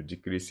to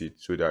decrease it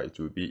so that it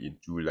will be in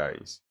 2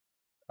 lines.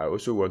 I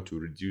also want to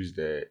reduce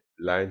the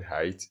line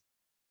height,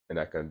 and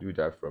I can do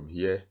that from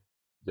here.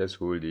 Just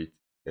hold it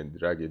and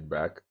drag it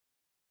back.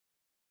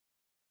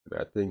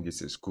 And I think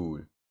this is cool.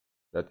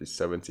 That is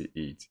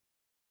 78.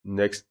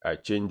 Next, I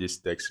change this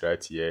text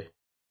right here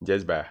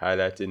just by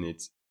highlighting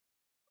it.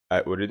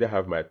 I already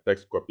have my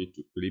text copied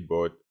to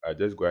clipboard. I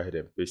just go ahead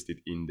and paste it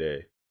in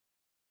there.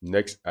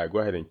 Next, I go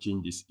ahead and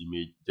change this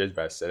image just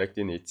by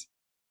selecting it.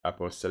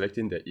 Upon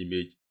selecting the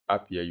image,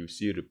 up here you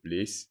see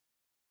replace.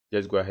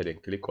 Just go ahead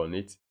and click on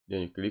it.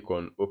 Then you click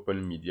on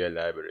open media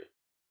library.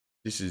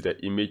 This is the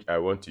image I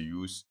want to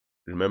use.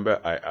 Remember,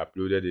 I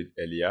uploaded it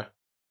earlier.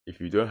 If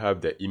you don't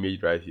have the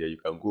image right here, you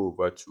can go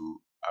over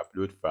to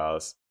upload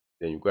files.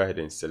 Then you go ahead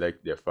and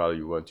select the file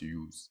you want to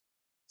use.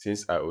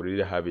 Since I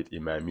already have it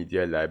in my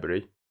media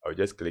library, I'll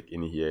just click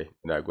in here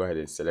and I go ahead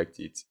and select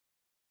it.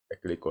 I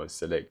click on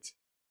select.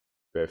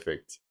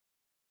 Perfect.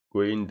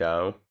 Going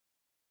down,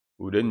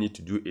 we don't need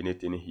to do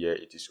anything here.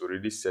 It is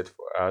already set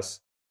for us.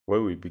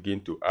 When we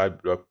begin to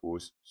add blog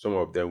posts, some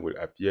of them will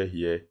appear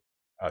here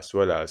as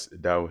well as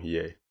down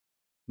here.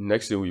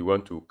 Next thing we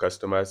want to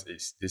customize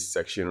is this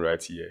section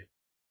right here.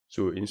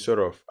 So instead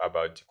of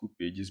about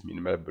Dikupages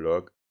minimal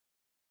blog,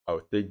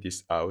 I'll take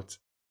this out.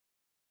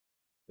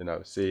 Then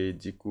I'll say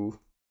Diku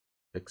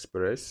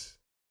Express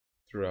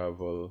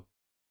travel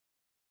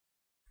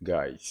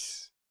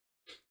guys.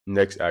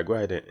 Next, I go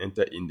ahead and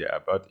enter in the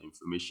about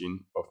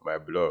information of my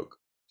blog.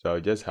 So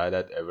I'll just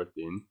highlight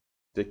everything,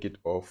 take it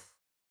off.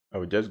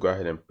 I'll just go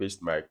ahead and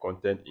paste my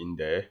content in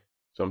there,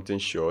 something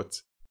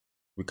short.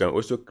 We can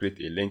also create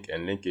a link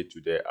and link it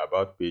to the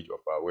about page of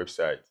our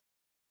website.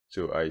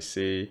 So I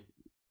say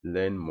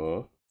learn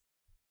more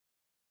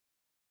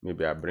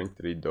Maybe I bring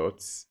 3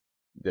 dots,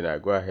 then I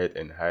go ahead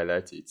and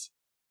highlight it.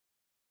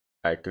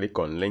 I click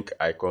on link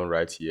icon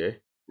right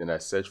here, then I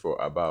search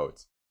for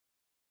about.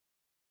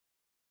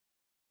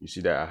 You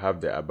see that I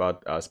have the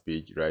about us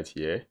page right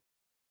here.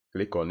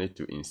 Click on it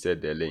to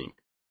insert the link.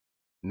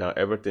 Now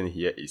everything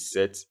here is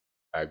set.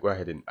 I go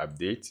ahead and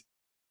update.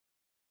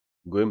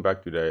 Going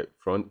back to the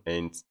front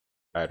end,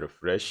 I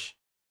refresh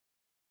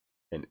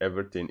and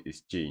everything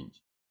is changed.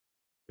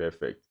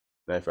 Perfect.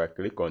 Now if I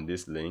click on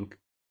this link,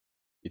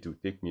 it will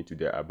take me to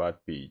the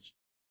about page.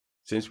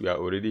 Since we are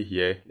already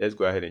here, let's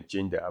go ahead and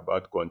change the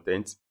about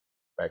content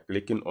by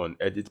clicking on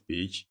edit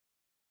page.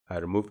 I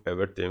remove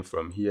everything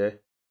from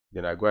here,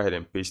 then I go ahead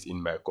and paste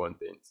in my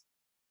content.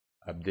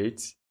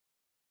 Update.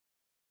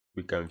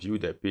 We can view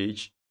the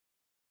page.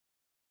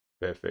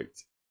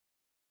 Perfect.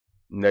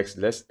 Next,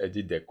 let's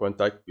edit the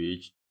contact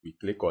page. We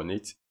click on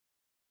it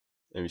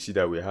and we see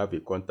that we have a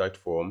contact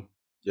form.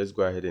 Just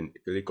go ahead and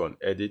click on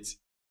edit.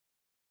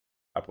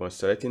 Upon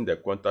selecting the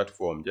contact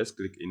form, just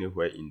click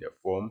anywhere in the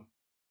form.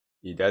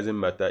 It doesn't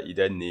matter,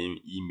 either name,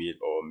 email,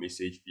 or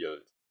message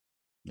field.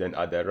 Then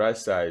at the right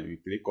side, we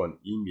click on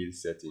email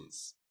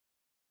settings.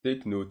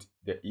 Take note,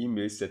 the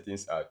email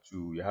settings are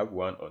two. We have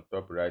one on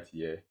top right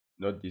here,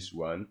 not this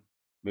one.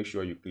 Make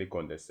sure you click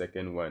on the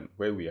second one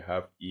where we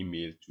have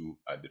email to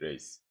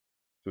address.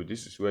 So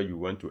this is where you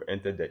want to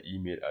enter the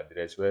email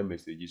address where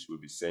messages will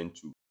be sent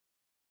to.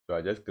 So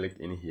I just click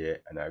in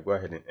here and I go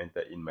ahead and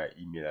enter in my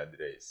email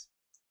address.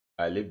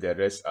 I leave the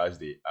rest as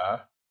they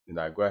are, then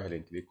I go ahead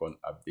and click on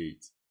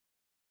update.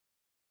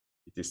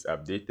 It is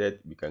updated.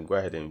 We can go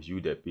ahead and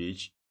view the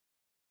page.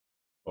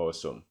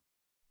 Awesome.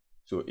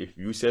 So if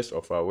users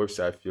of our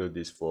website fill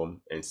this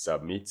form and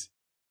submit,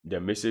 the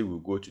message will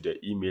go to the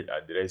email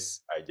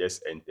address I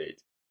just entered.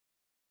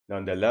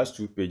 Now the last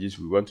 2 pages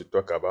we want to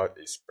talk about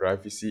is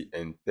privacy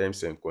and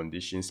terms and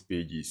conditions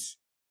pages.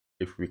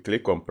 If we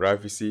click on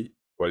privacy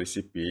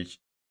policy page,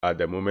 at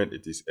the moment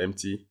it is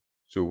empty.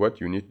 So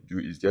what you need to do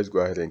is just go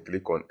ahead and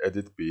click on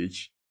edit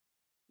page.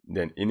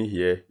 Then in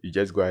here, you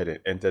just go ahead and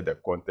enter the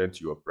content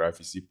to your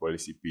privacy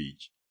policy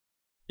page.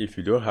 If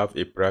you don't have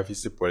a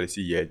privacy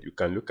policy yet, you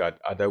can look at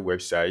other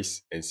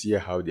websites and see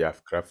how they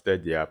have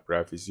crafted their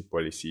privacy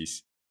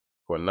policies.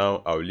 For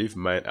now, I'll leave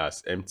mine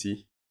as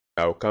empty.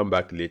 I'll come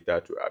back later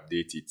to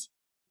update it.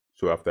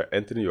 So after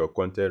entering your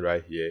content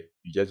right here,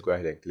 you just go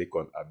ahead and click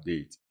on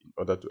update in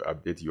order to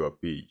update your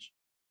page.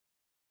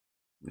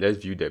 Let's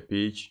view the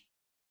page.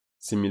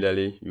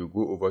 Similarly, you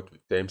go over to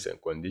terms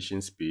and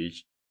conditions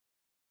page.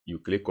 You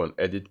click on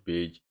edit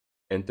page,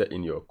 enter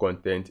in your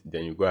content,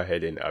 then you go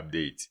ahead and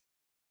update.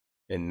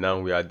 And now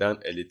we are done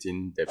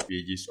editing the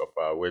pages of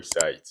our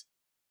website.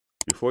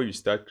 Before you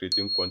start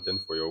creating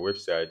content for your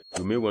website,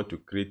 you may want to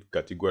create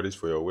categories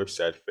for your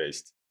website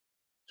first.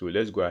 So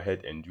let's go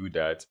ahead and do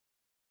that.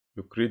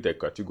 To create the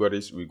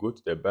categories, we go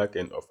to the back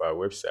end of our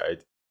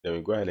website, then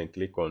we go ahead and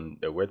click on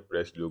the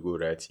WordPress logo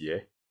right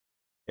here,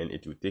 and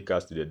it will take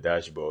us to the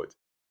dashboard.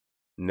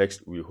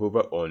 Next, we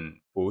hover on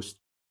post,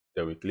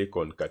 then we click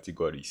on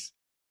categories.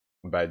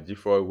 By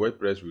default,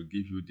 WordPress will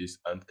give you this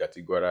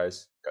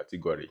uncategorized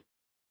category.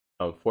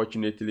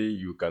 Unfortunately,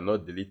 you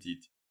cannot delete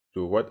it.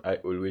 So what I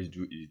always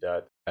do is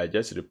that I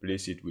just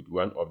replace it with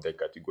one of the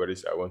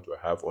categories I want to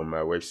have on my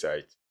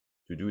website.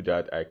 To do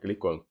that, I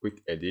click on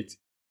quick edit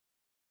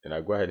and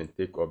I go ahead and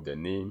take off the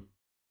name.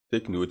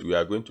 Take note, we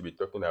are going to be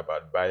talking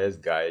about buyer's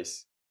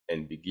guides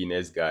and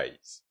beginner's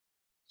guides.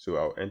 So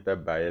I'll enter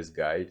buyer's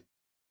guide.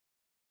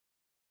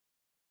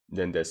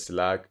 Then the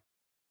slag,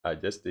 I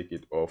just take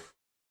it off.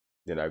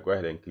 Then I go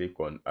ahead and click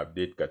on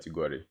update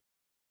category.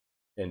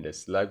 And the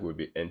slag will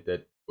be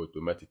entered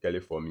automatically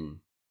for me.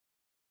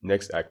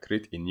 Next, I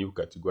create a new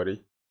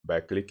category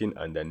by clicking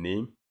on the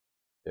name,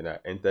 then I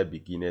enter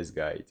beginner's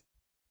guide.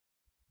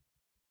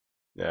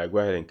 Then I go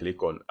ahead and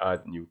click on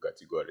add new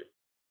category.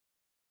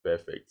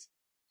 Perfect.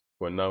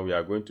 For now, we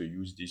are going to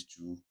use these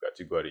 2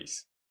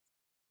 categories.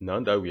 Now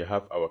that we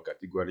have our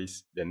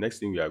categories, the next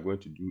thing we are going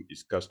to do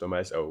is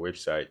customize our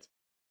website.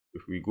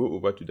 If we go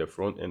over to the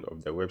front end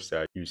of the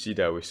website, you see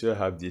that we still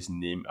have this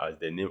name as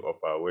the name of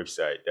our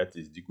website, that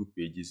is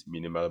Dikupages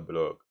minimal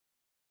blog.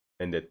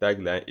 And the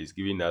tagline is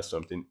giving us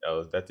something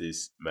else, that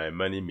is my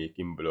money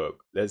making blog.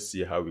 Let's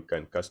see how we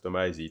can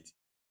customize it.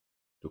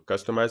 To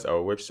customize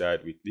our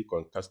website, we click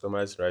on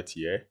customize right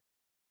here.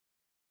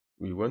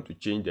 We want to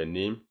change the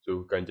name, so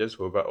we can just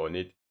hover on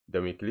it.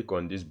 Then we click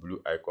on this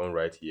blue icon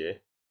right here.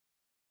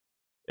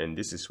 And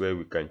this is where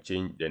we can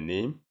change the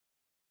name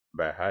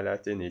by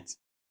highlighting it.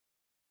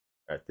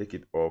 I take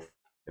it off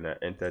and I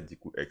enter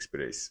Diku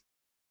Express.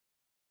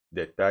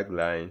 The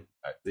tagline,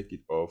 I take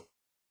it off.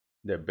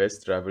 The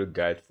best travel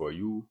guide for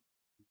you.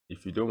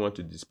 If you don't want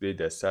to display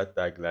the sad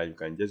tagline, you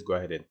can just go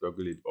ahead and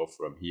toggle it off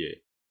from here.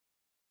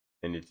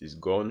 And it is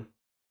gone,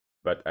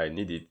 but I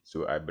need it,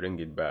 so I bring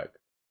it back.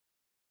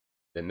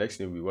 The next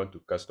thing we want to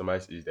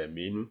customize is the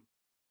menu.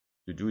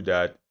 To do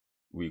that,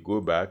 we go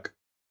back,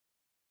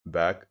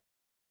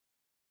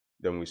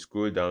 then we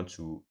scroll down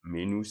to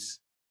menus.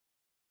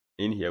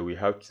 In here, we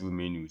have 2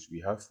 menus.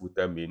 We have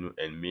footer menu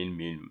and main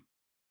menu.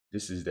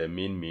 This is the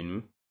main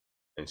menu.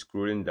 And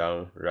scrolling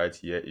down, right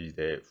here is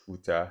the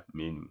footer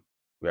menu.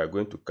 We are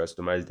going to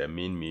customize the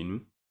main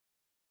menu.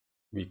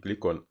 We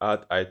click on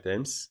add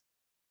items,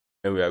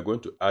 and we are going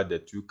to add the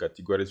two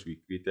categories we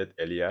created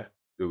earlier.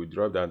 So we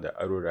drop down the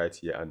arrow right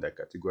here under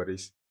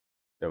categories.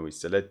 Then we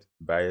select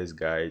buyer's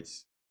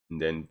guides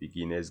and then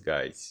beginner's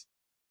guides.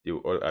 They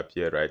will all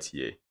appear right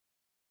here.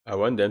 I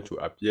want them to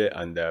appear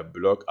under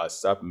block as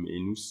sub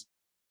menus.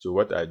 So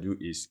what I do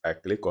is I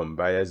click on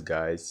buyer's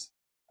guides,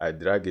 I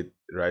drag it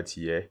right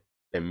here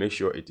and make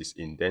sure it is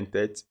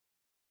indented.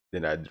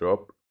 Then I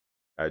drop.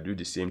 I do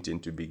the same thing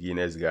to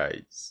beginner's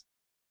guides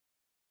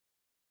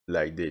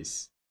like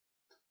this.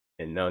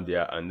 And now they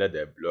are under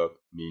the block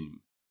menu.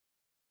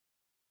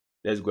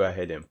 Let's go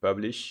ahead and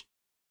publish.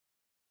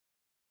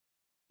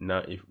 Now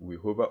if we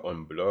hover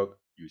on block,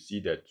 you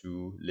see the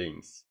two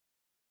links.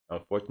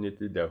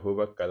 Unfortunately, the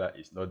hover color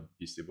is not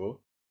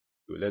visible.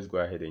 So let's go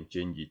ahead and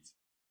change it.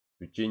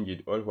 To change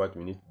it, all what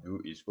we need to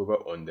do is hover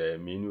on the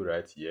menu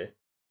right here.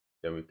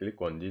 Then we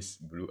click on this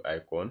blue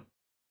icon.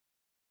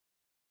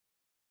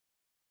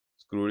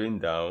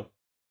 Scrolling down,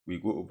 we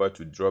go over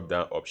to drop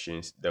down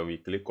options. Then we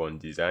click on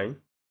design.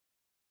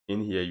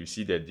 In here, you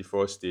see the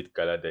default state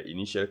color. The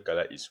initial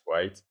color is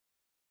white,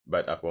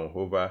 but upon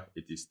hover,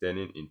 it is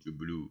turning into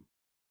blue.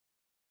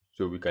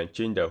 So we can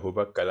change the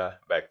hover color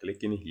by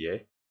clicking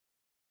here.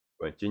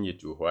 We can change it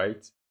to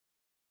white.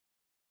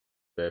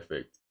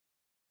 Perfect.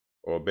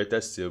 Or better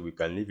still, we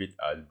can leave it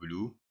as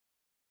blue.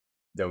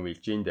 Then we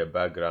change the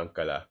background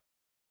color.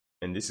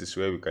 And this is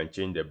where we can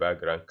change the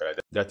background color.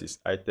 That is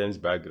items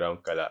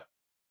background color.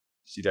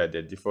 See that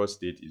the default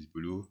state is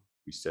blue.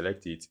 We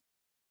select it.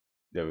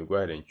 Then we go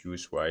ahead and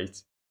choose white.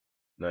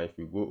 Now if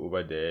you go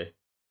over there,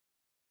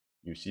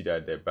 you see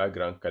that the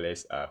background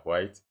colors are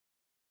white,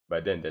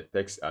 but then the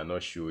text are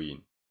not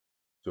showing.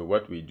 So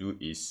what we do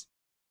is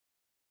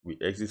we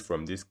exit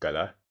from this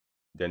color.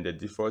 Then the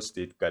default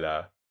state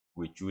color,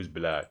 we choose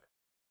black.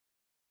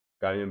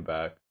 Coming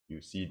back,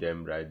 you see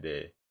them right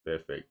there.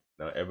 Perfect.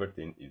 Now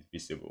everything is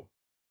visible.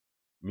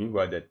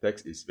 Meanwhile, the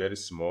text is very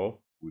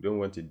small. We don't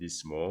want it this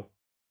small.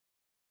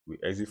 We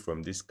exit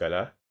from this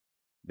color.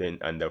 Then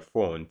under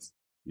font,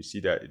 you see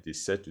that it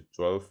is set to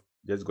 12.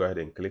 Just go ahead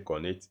and click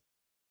on it.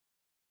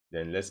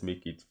 Then let's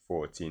make it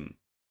 14.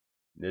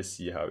 Let's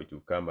see how it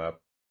will come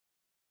up.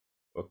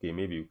 Okay,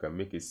 maybe you can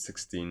make it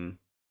 16.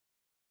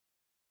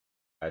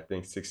 I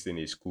think 16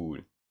 is cool.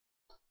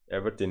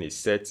 Everything is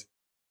set.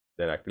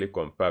 Then I click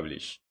on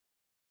publish.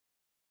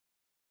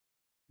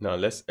 Now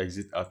let's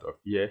exit out of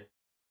here.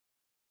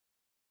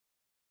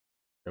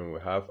 And we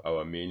have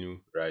our menu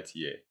right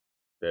here.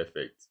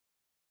 Perfect.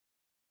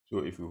 So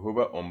if we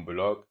hover on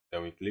blog,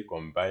 then we click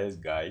on buyer's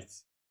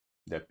guides,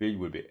 the page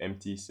will be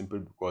empty simply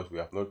because we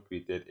have not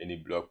created any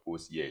blog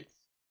post yet.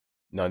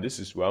 Now this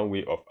is one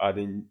way of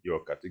adding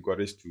your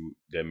categories to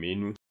the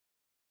menu.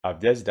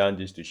 I've just done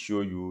this to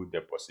show you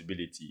the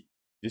possibility.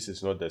 This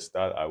is not the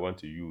style I want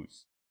to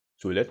use.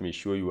 So let me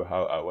show you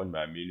how I want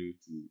my menu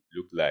to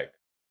look like.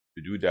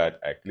 To do that,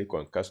 I click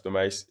on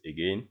customize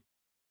again.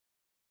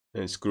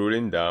 And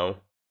scrolling down,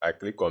 I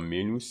click on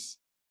menus,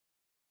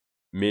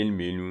 main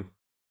menu.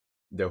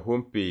 The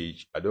home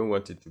page, I don't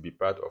want it to be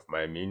part of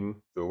my menu.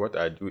 So what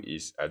I do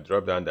is I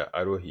drop down the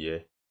arrow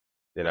here,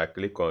 then I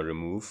click on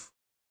remove.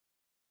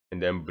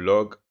 And then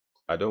blog,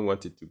 I don't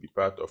want it to be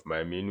part of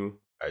my menu.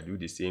 I do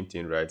the same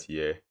thing right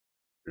here,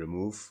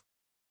 remove.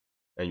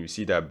 And you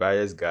see that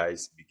buyers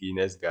guides,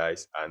 beginners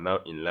guides are now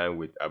in line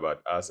with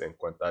about us and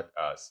contact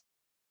us.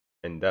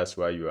 And that's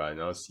why you are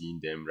now seeing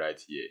them right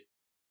here.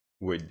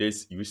 With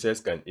this, users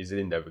can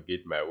easily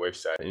navigate my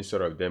website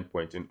instead of them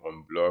pointing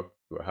on blog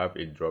to have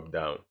a drop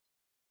down.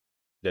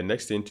 The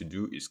next thing to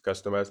do is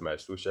customize my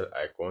social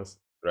icons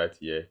right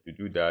here. To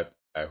do that,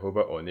 I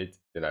hover on it,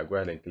 then I go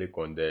ahead and click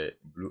on the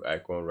blue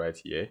icon right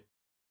here.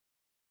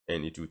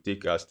 And it will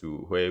take us to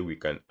where we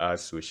can add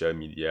social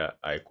media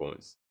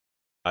icons.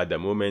 At the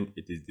moment,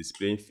 it is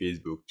displaying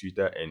Facebook,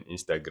 Twitter, and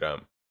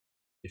Instagram.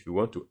 If you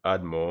want to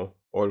add more,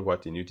 all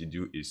what you need to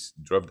do is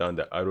drop down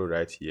the arrow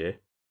right here.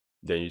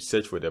 Then you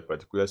search for the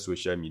particular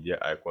social media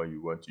icon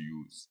you want to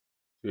use.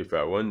 So if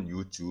I want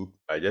YouTube,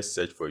 I just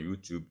search for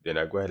YouTube, then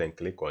I go ahead and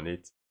click on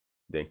it.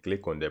 Then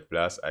click on the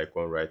plus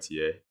icon right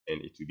here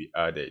and it will be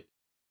added,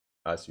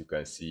 as you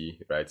can see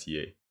right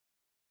here.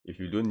 If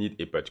you don't need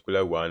a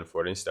particular one,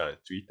 for instance,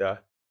 Twitter,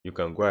 you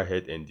can go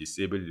ahead and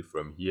disable it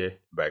from here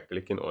by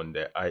clicking on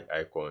the eye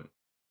icon.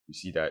 You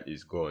see that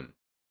it's gone.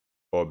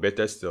 Or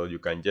better still, you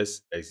can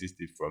just exit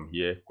it from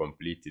here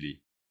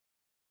completely.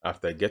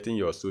 After getting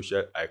your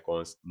social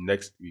icons,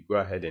 next we go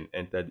ahead and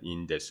enter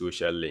in the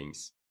social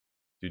links.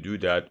 To do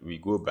that, we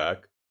go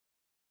back,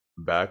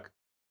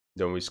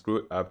 then we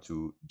scroll up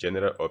to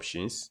general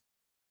options.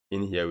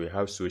 In here, we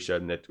have social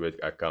network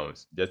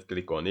accounts. Just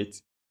click on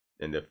it.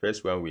 And the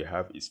first one we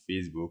have is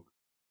Facebook.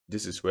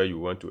 This is where you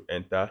want to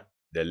enter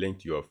the link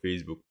to your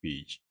Facebook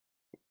page.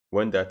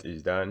 When that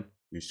is done,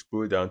 you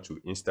scroll down to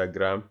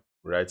Instagram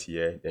right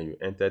here. Then you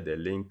enter the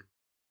link.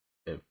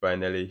 And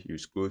finally, you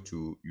scroll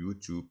to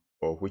YouTube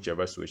or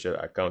whichever social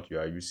account you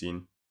are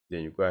using.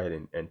 Then you go ahead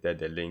and enter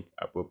the link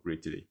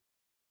appropriately.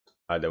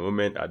 At the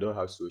moment, I don't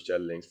have social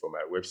links for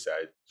my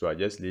website, so I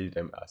just leave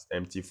them as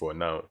empty for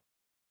now.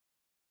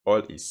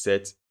 All is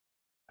set.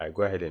 I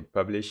go ahead and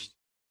publish,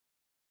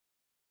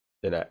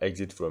 then I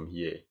exit from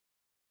here.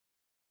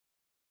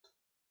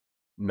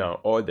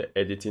 Now all the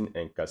editing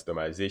and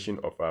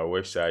customization of our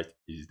website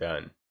is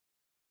done.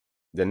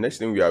 The next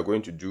thing we are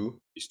going to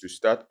do is to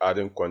start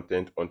adding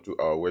content onto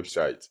our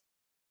website.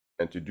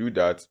 And to do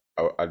that,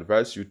 I'll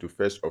advise you to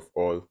first of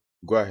all,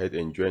 go ahead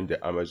and join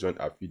the Amazon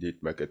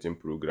Affiliate Marketing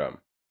Program.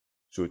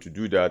 So to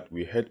do that,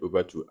 we head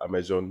over to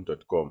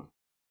amazon.com.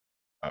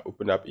 I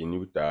open up a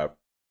new tab,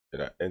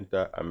 then I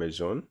enter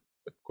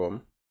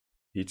amazon.com,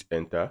 hit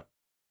enter.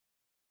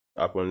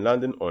 Upon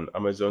landing on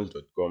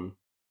amazon.com,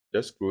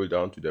 just scroll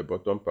down to the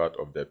bottom part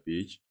of the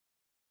page,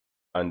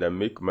 and then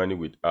make money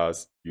with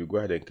us. You go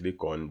ahead and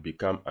click on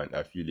become an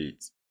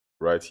affiliate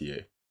right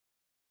here.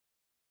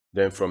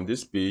 Then from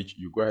this page,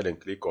 you go ahead and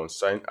click on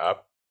sign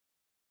up.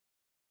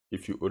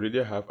 If you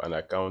already have an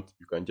account,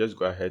 you can just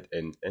go ahead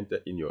and enter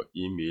in your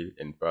email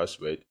and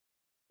password,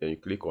 then you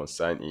click on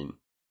sign in.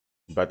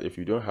 But if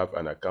you don't have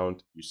an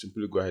account, you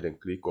simply go ahead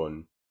and click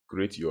on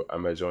create your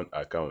Amazon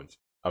account.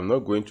 I'm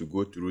not going to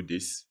go through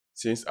this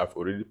since I've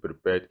already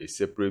prepared a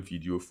separate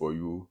video for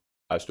you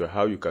as to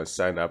how you can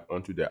sign up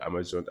onto the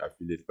Amazon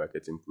Affiliate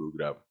Marketing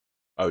Program.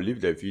 I'll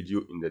leave the video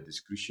in the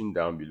description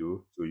down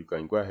below so you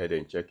can go ahead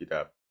and check it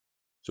out.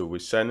 So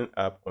with signing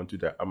up onto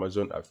the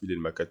Amazon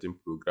Affiliate Marketing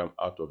Program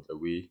out of the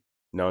way,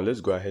 now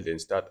let's go ahead and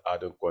start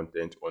adding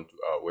content onto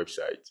our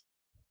website.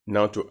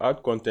 Now to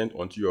add content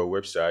onto your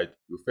website,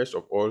 you first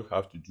of all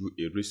have to do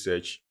a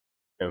research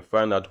and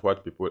find out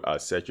what people are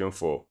searching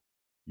for.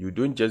 You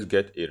don't just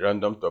get a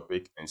random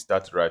topic and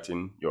start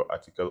writing your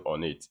article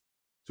on it.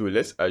 So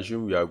let's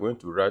assume we are going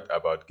to write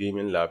about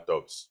gaming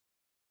laptops.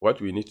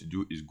 What we need to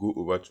do is go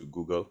over to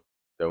Google,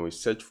 then we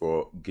search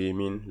for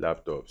gaming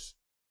laptops.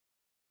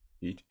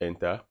 Hit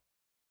enter.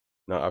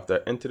 Now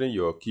after entering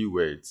your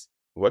keywords,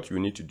 what you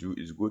need to do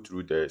is go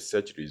through the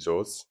search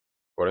results.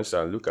 For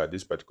instance, look at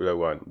this particular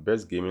one,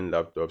 best gaming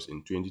laptops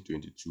in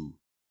 2022.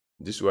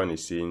 This one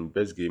is saying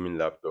best gaming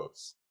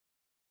laptops.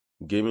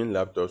 Gaming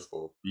laptops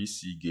for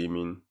PC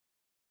gaming,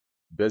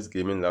 best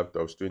gaming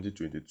laptops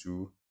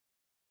 2022.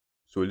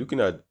 So looking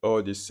at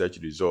all these search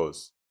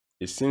results,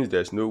 it seems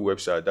there's no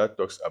website that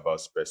talks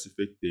about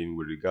specific thing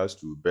with regards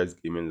to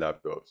best gaming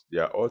laptops. They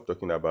are all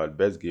talking about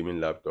best gaming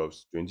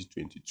laptops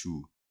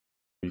 2022.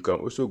 You can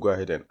also go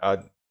ahead and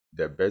add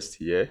the best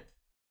here.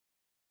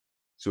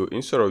 So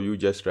instead of you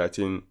just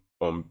writing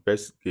on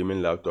best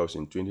gaming laptops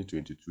in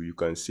 2022, you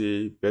can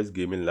say best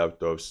gaming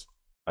laptops,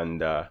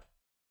 and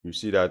you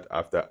see that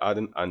after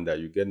adding under,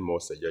 you get more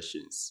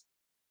suggestions.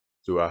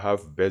 So I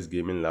have best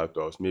gaming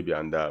laptops maybe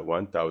under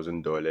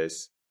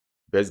 $1,000,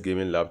 best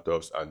gaming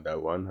laptops under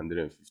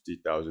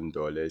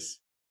 $150,000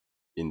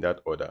 in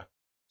that order.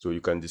 So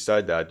you can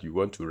decide that you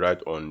want to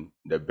write on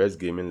the best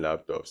gaming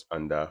laptops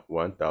under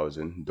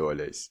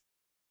 $1,000.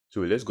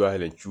 So let's go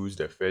ahead and choose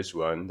the first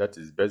one, that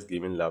is best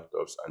gaming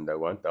laptops under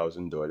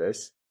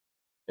 $1,000.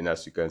 And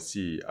as you can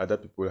see, other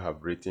people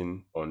have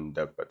written on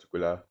that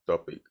particular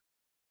topic.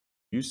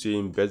 You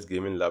saying best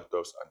gaming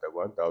laptops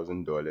under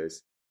 $1,000,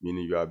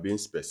 meaning you are being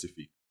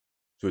specific.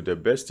 So the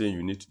best thing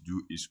you need to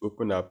do is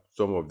open up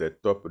some of the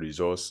top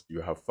results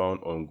you have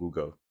found on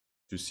Google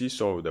to see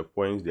some of the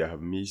points they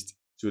have missed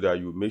so that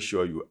you make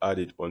sure you add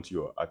it onto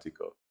your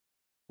article.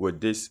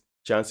 With this,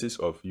 chances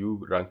of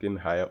you ranking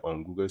higher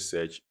on Google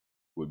search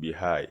will be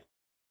high.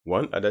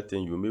 One other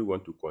thing you may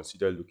want to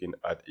consider looking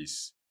at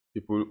is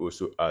people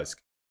also ask.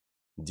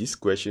 These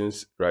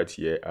questions right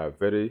here are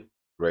very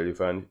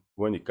relevant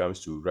when it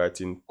comes to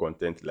writing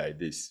content like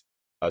this.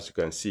 As you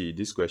can see,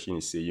 this question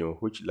is saying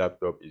which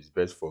laptop is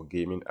best for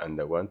gaming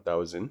under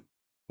 1,000?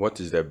 What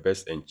is the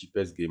best and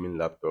cheapest gaming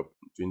laptop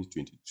in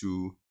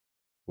 2022?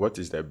 What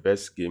is the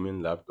best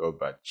gaming laptop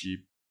but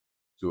cheap?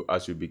 So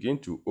as you begin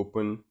to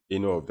open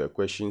any of the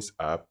questions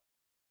app,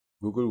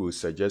 Google will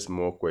suggest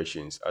more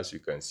questions. As you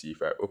can see,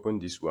 if I open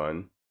this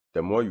one,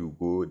 the more you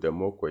go, the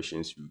more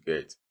questions you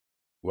get.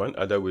 One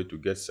other way to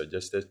get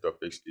suggested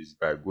topics is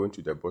by going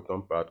to the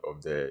bottom part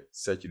of the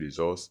search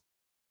results.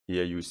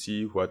 Here you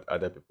see what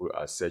other people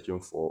are searching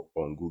for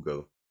on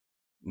Google.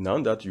 Now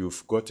that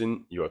you've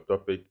gotten your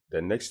topic,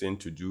 the next thing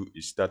to do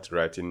is start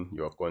writing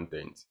your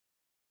content.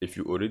 If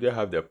you already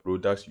have the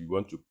products you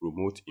want to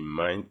promote in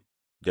mind,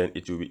 then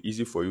it will be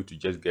easy for you to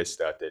just get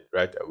started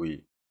right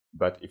away.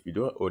 But if you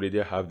don't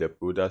already have the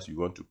products you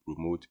want to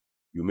promote,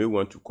 you may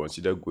want to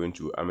consider going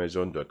to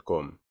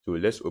amazon.com. So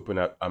let's open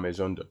up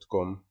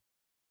amazon.com.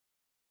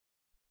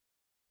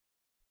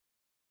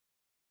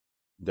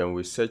 Then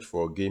we search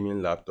for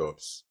gaming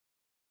laptops.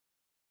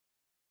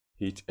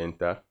 Hit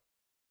enter.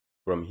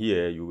 From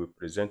here, you will be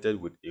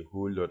presented with a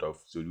whole lot of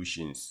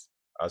solutions,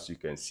 as you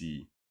can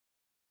see.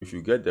 If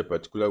you get the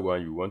particular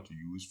one you want to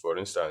use, for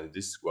instance,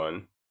 this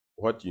one,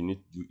 what you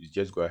need to do is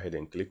just go ahead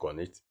and click on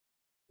it.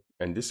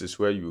 And this is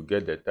where you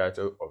get the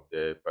title of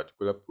the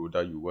particular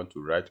product you want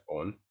to write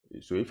on.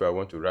 So if I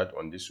want to write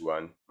on this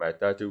one, my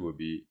title will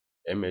be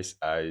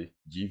MSI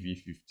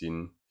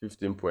GV15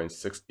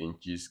 15.6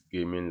 inches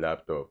gaming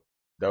laptop.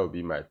 That will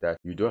be my title.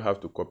 You don't have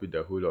to copy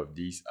the whole of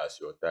these as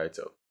your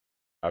title.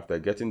 After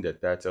getting the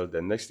title,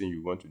 the next thing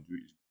you want to do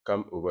is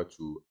come over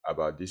to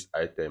about this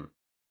item.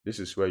 This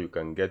is where you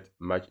can get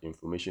much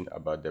information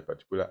about the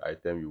particular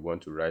item you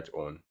want to write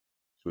on.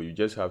 So you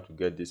just have to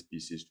get these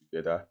pieces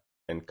together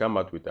and come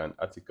out with an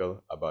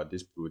article about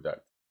this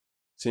product.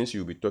 Since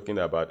you'll be talking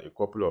about a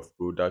couple of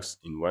products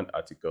in one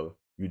article,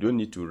 you don't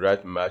need to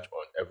write much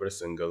on every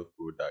single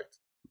product.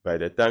 By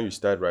the time you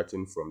start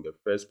writing from the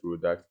first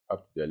product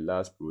up to the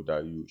last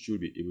product, you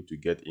should be able to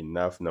get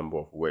enough number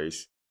of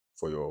words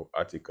for your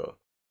article.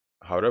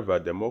 However,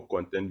 the more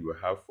content you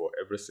have for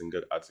every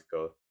single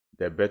article,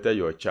 the better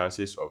your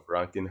chances of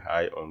ranking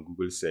high on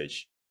Google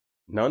search.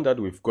 Now that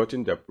we've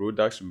gotten the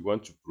products we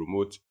want to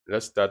promote,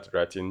 let's start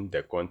writing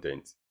the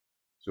content.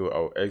 So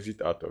I'll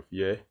exit out of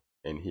here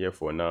and here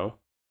for now.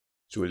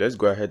 So let's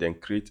go ahead and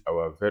create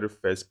our very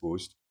first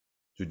post.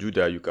 To do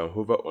that, you can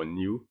hover on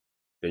new,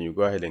 then you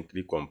go ahead and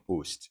click on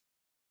post.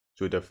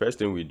 So the first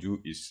thing we do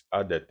is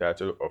add the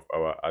title of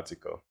our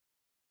article.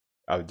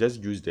 I'll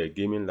just use the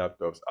gaming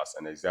laptops as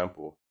an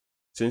example.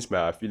 Since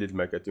my affiliate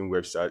marketing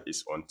website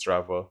is on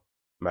travel,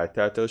 my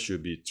title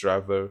should be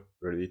travel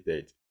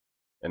related.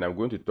 And I'm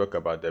going to talk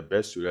about the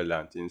best solar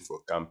lanterns for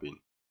camping.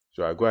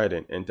 So I'll go ahead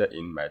and enter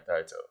in my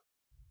title.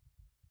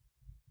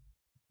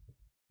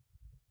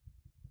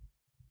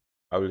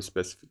 I will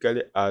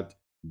specifically add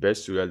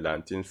best solar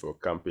lanterns for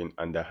camping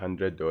under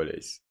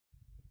 $100.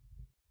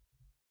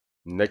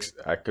 Next,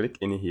 I click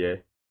in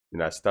here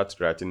and I start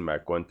writing my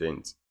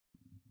content.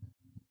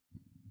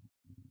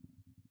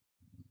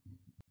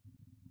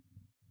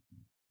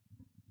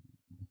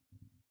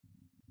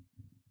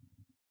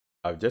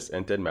 I've just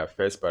entered my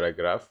first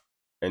paragraph,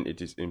 and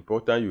it is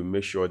important you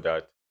make sure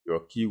that your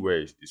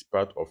keywords is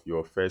part of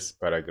your first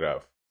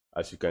paragraph.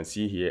 As you can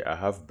see here, I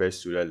have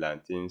best solar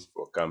lanterns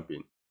for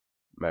camping.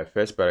 My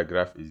first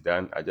paragraph is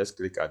done. I just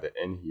click at the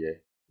end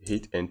here,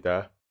 hit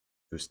enter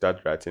to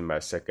start writing my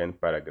second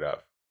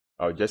paragraph.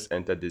 I'll just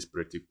enter this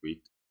pretty quick.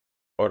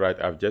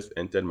 Alright, I've just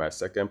entered my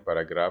second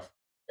paragraph,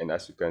 and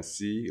as you can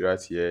see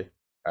right here,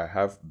 I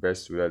have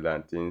best solar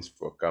lanterns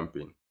for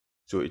camping.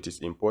 So it is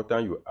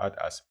important you add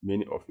as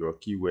many of your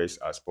keywords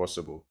as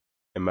possible.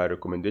 And my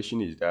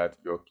recommendation is that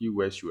your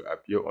keywords should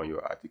appear on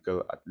your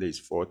article at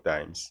least 4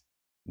 times.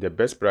 The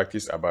best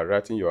practice about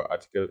writing your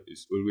article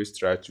is always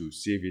try to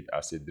save it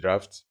as a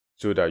draft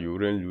so that you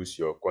wouldn't lose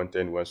your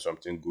content when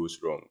something goes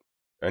wrong.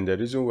 And the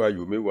reason why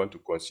you may want to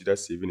consider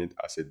saving it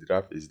as a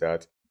draft is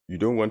that you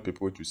don't want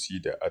people to see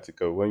the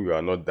article when you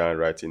are not done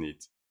writing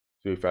it.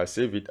 So if I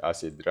save it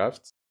as a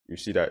draft, you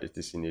see that it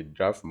is in a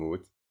draft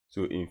mode.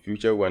 So in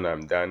future when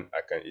I'm done, I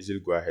can easily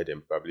go ahead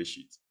and publish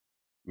it.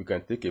 We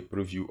can take a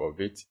preview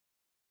of it.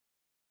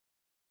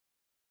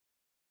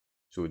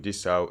 So this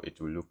is how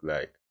it will look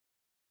like.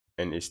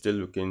 And it's still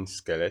looking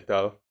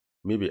skeletal.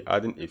 Maybe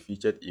adding a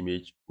featured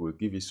image will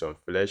give it some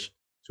flesh.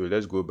 So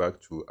let's go back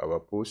to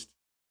our post.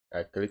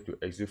 I click to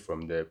exit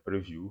from the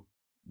preview.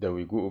 Then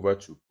we go over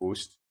to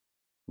post.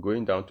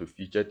 Going down to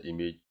featured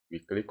image, we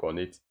click on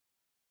it.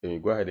 Then we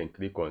go ahead and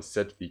click on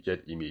set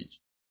featured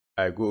image.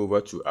 I go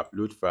over to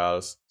upload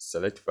files,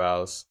 select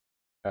files.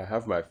 I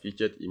have my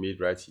featured image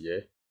right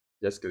here.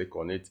 Just click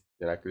on it.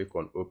 Then I click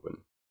on open.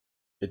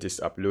 It is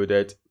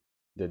uploaded.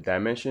 The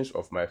dimensions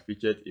of my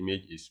featured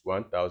image is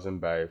 1000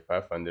 by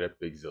 500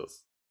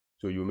 pixels.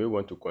 So you may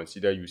want to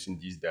consider using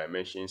these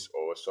dimensions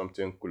or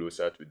something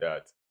closer to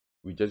that.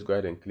 We just go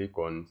ahead and click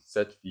on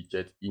set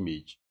featured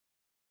image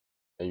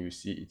and you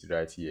see it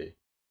right here.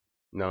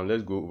 Now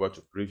let's go over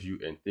to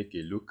preview and take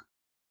a look,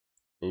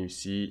 and you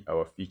see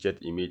our featured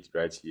image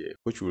right here,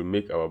 which will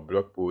make our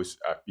blog post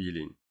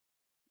appealing.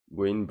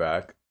 Going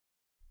back,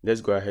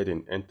 let's go ahead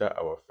and enter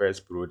our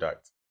first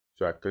product.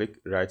 So I click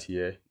right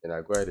here and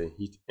I go ahead and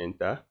hit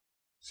enter.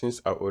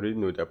 Since I already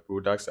know the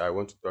products I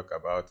want to talk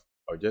about,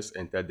 I'll just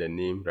enter the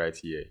name right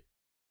here.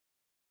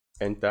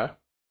 Enter.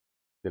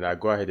 Then I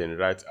go ahead and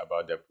write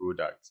about the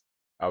product.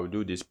 I'll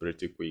do this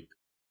pretty quick.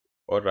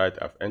 Alright,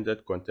 I've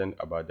entered content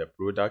about the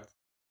product.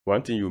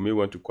 One thing you may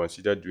want to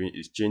consider doing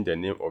is change the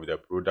name of the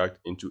product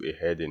into a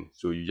heading.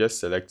 So you just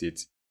select it.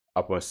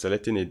 Upon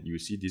selecting it, you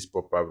see this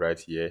pop up right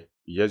here.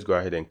 You just go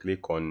ahead and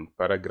click on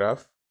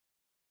paragraph.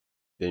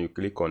 Then you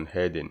click on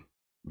heading.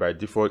 By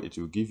default, it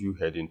will give you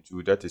heading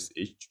 2, that is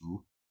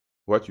H2.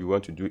 What you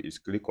want to do is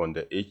click on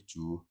the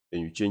H2,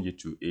 then you change it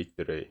to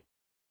H3.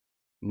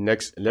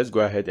 Next, let's go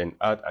ahead and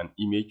add an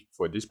image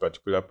for this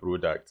particular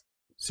product.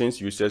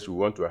 Since users will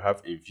want to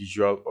have a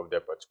visual of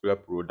the particular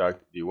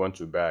product they want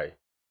to buy.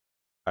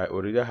 I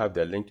already have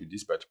the link to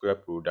this particular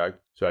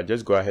product, so I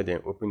just go ahead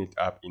and open it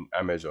up in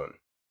Amazon.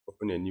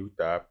 Open a new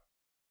tab,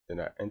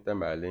 then I enter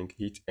my link,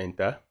 hit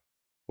enter.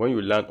 When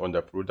you land on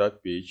the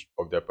product page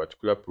of the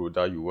particular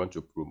product you want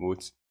to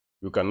promote,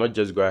 you cannot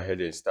just go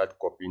ahead and start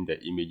copying the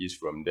images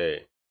from there.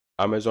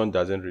 Amazon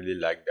doesn't really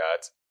like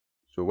that.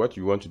 So what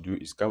you want to do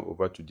is come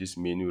over to this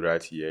menu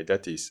right here,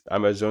 that is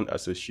Amazon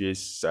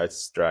Associates Site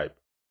Stripe.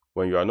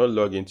 When you are not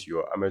logged into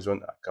your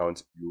Amazon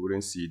account, you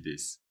wouldn't see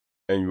this.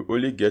 And you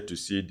only get to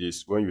see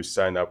this when you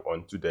sign up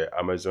onto the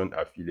Amazon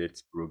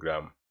affiliate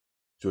program.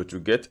 So to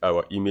get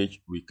our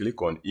image, we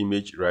click on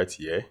image right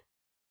here.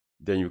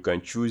 Then you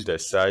can choose the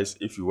size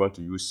if you want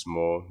to use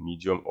small,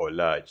 medium or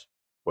large.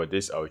 For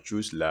this, I'll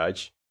choose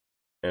large.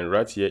 And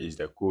right here is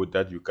the code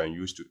that you can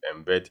use to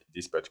embed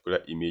this particular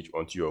image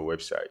onto your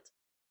website.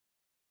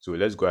 So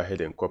let's go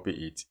ahead and copy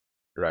it.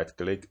 Right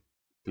click,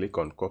 click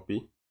on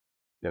copy.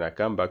 Then I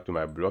come back to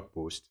my blog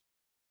post.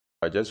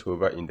 I just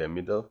hover in the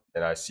middle,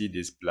 then I see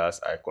this plus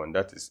icon,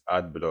 that is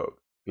add blog.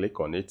 Click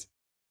on it.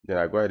 Then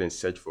I go ahead and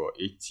search for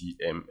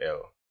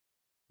HTML.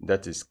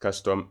 That is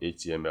custom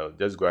HTML.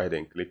 Just go ahead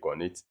and click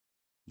on it.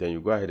 Then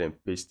you go ahead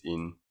and paste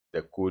in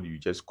the code you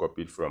just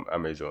copied from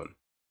Amazon.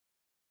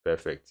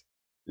 Perfect.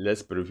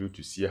 Let's preview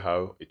to see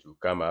how it will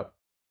come up.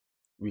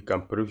 We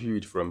can preview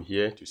it from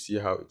here to see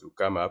how it will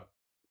come up.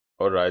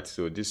 Alright,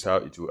 so this is how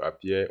it will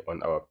appear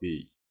on our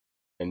page.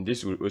 And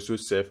this will also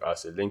serve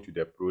as a link to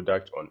the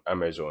product on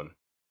Amazon.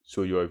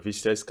 So your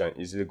visitors can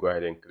easily go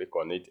ahead and click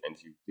on it and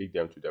you take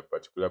them to the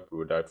particular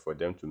product for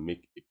them to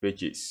make a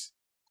purchase.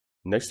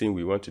 Next thing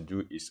we want to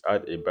do is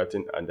add a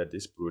button under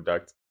this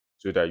product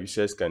so that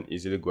users can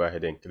easily go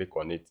ahead and click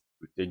on it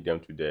to take them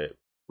to the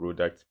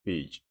product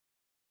page.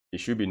 It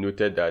should be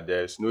noted that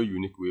there is no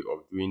unique way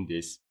of doing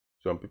this.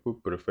 Some people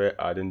prefer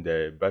adding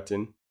the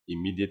button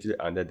immediately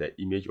under the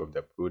image of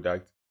the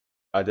product.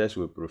 Others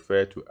will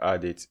prefer to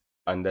add it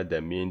under the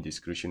main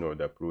description of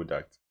the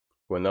product.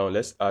 For now,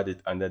 let's add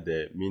it under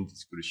the main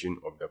description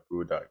of the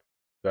product.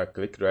 So I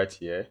click right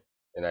here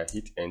and I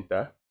hit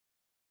enter.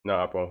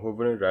 Now upon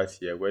hovering right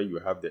here where you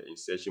have the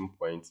insertion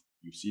point,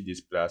 you see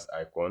this plus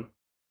icon.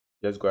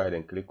 Just go ahead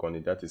and click on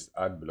it, that is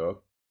add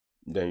block.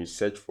 Then you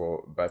search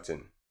for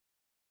button.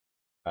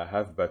 I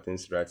have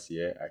buttons right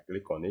here. I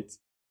click on it.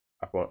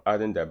 Upon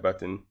adding the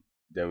button,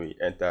 then we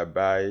enter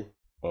buy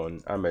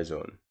on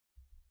Amazon.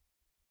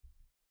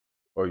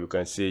 Or you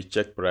can say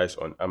check price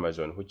on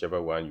Amazon,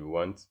 whichever one you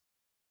want.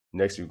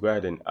 Next, we go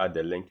ahead and add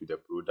the link to the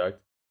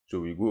product. So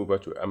we go over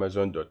to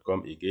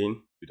amazon.com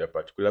again to the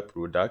particular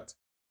product.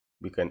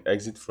 We can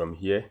exit from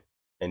here.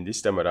 And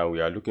this time around,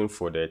 we are looking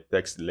for the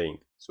text link.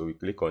 So we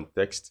click on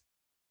text.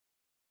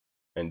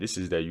 And this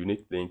is the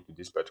unique link to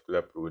this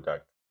particular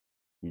product.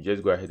 You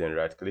just go ahead and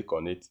right click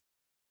on it,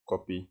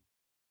 copy,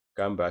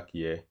 come back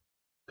here,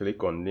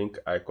 click on link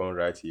icon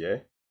right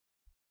here.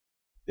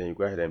 Then you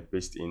go ahead and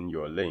paste in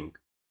your link.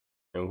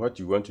 And what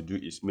you want to do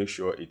is make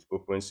sure it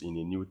opens in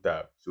a new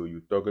tab. So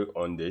you toggle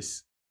on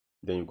this,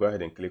 then you go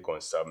ahead and click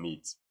on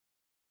submit.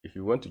 If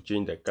you want to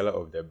change the color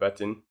of the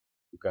button,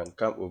 you can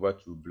come over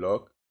to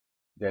block,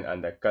 then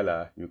under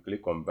color, you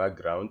click on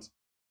background,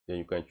 then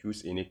you can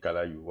choose any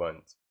color you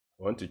want.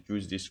 I want to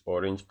choose this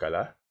orange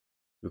color.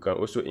 You can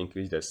also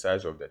increase the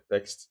size of the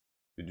text.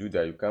 To do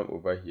that, you come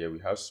over here, we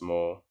have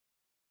small,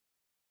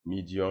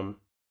 medium,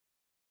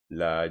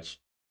 large,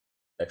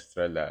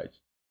 extra large.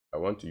 I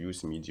want to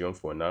use medium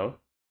for now.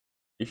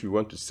 If you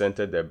want to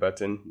center the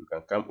button, you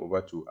can come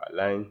over to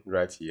align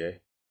right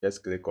here.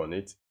 Just click on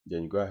it.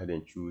 Then you go ahead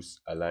and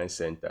choose align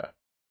center.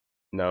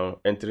 Now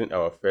entering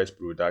our first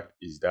product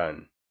is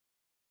done.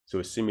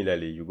 So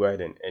similarly, you go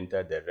ahead and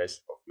enter the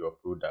rest of your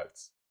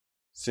products.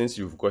 Since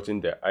you've gotten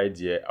the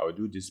idea, I'll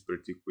do this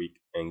pretty quick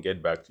and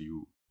get back to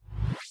you.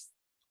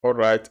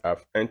 Alright,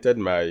 I've entered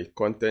my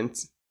content.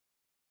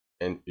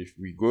 And if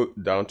we go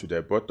down to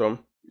the bottom,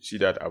 you see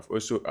that I've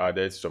also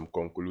added some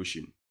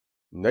conclusion.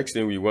 Next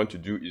thing we want to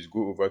do is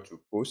go over to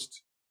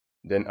post.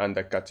 Then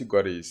under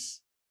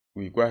categories,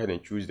 we go ahead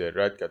and choose the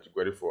right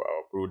category for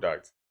our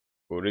product.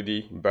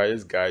 Already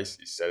buyer's guide is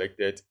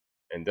selected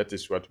and that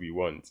is what we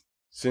want.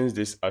 Since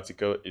this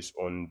article is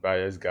on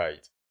buyer's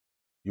guide,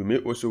 you may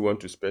also want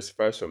to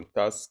specify some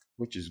tasks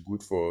which is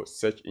good for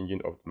search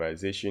engine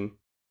optimization.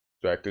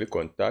 So I click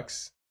on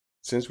tags.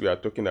 Since we are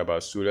talking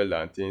about solar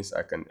lanterns,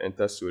 I can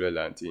enter solar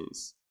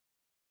lanterns.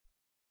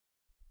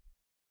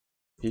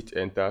 Hit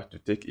enter to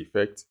take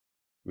effect.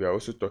 We are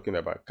also talking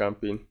about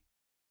camping.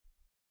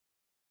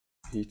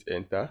 Hit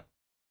enter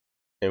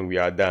and we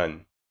are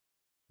done.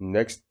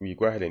 Next, we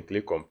go ahead and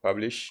click on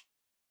publish.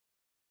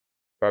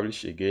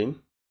 Publish again.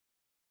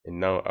 And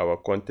now our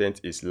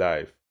content is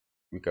live.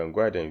 We can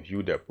go ahead and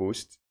view the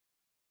post.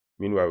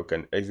 Meanwhile, we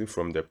can exit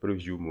from the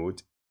preview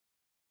mode.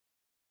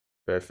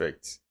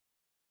 Perfect.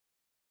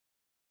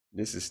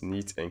 This is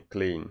neat and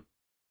clean.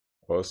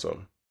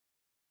 Awesome.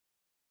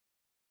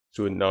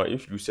 So now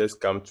if users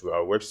come to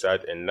our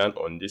website and land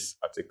on this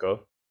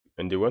article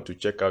and they want to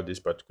check out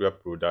this particular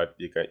product,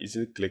 they can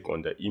easily click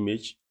on the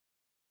image,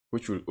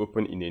 which will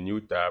open in a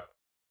new tab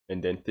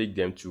and then take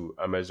them to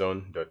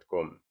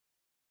amazon.com.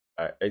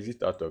 I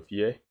exit out of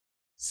here.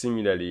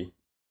 Similarly,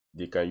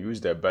 they can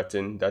use the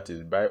button that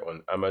is buy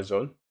on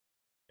Amazon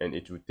and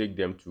it will take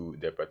them to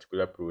the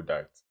particular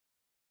product.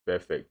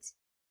 Perfect.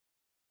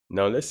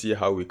 Now let's see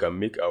how we can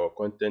make our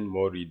content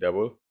more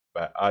readable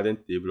by adding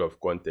table of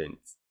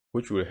contents,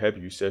 which will help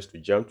users to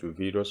jump to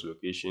various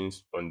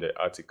locations on the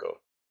article.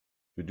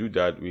 To do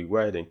that, we go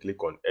ahead and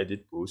click on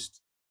edit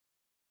post.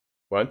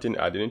 One thing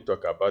I didn't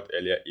talk about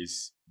earlier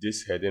is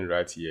this heading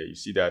right here. You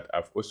see that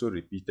I've also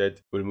repeated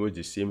almost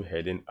the same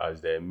heading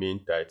as the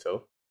main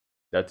title.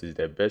 That is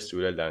the best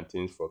solar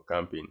lanterns for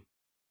camping.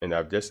 And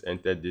I've just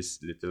entered this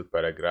little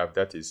paragraph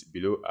that is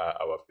below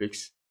our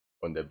picks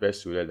on the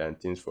best solar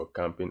lanterns for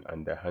camping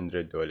under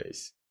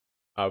 $100.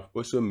 I've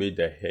also made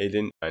the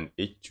heading an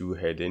H2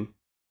 heading.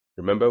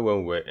 Remember when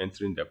we were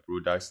entering the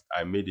products,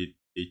 I made it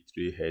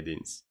H3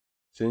 headings.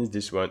 Since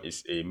this one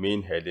is a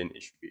main heading,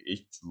 it should be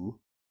H2.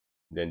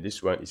 Then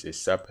this one is a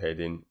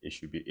subheading, it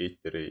should be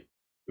H3.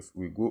 If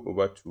we go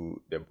over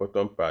to the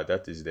bottom part,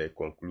 that is the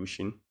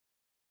conclusion,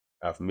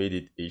 I've made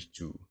it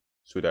H2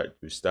 so that it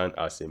will stand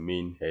as a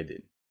main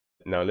heading.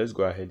 Now let's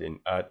go ahead and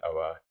add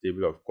our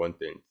table of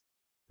content.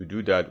 To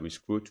do that, we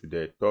scroll to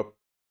the top.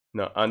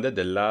 Now under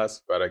the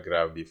last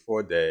paragraph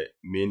before the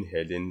main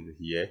heading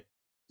here,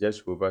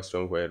 just hover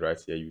somewhere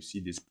right here, you see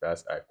this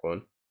plus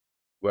icon.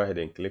 Go ahead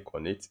and click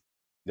on it.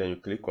 Then you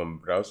click on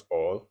browse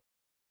all.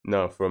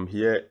 Now from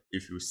here,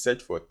 if you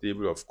search for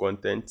table of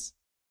contents,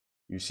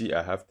 you see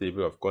I have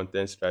table of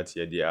contents right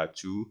here. There are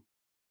two.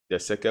 The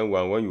second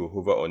one, when you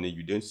hover on it,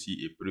 you don't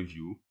see a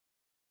preview.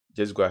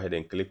 Just go ahead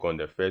and click on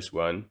the first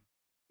one.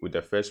 With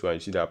the first one, you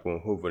see that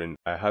upon hovering,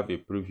 I have a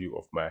preview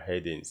of my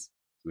headings.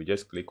 So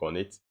just click on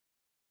it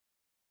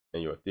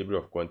and your table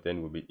of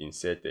content will be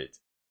inserted.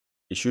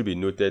 It should be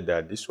noted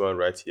that this one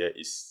right here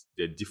is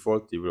the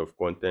default table of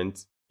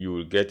content you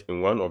will get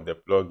in one of the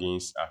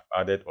plugins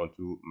I've added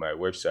onto my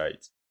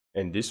website.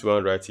 And this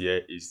one right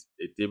here is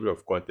a table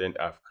of content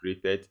I've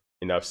created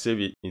and I've saved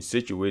it in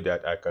such a way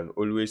that I can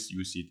always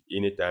use it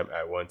anytime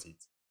I want it.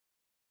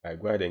 I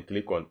go ahead and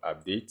click on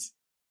update.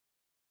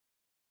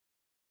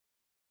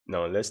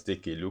 Now let's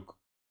take a look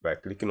by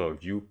clicking on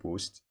view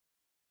post.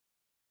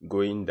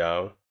 Going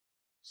down,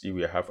 see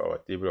we have our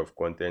table of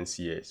contents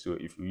here. So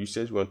if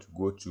users want to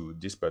go to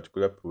this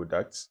particular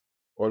product,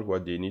 all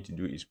what they need to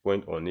do is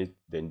point on it,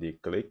 then they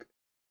click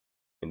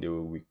and they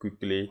will be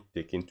quickly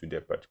taken to the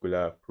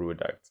particular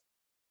product.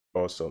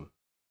 Awesome.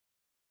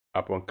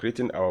 Upon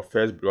creating our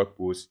first blog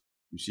post,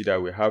 you see that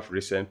we have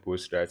recent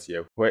posts right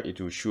here where it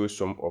will show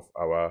some of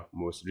our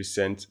most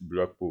recent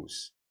blog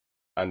posts.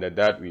 Under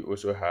that, we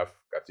also have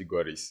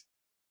categories.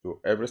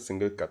 So every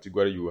single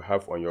category you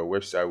have on your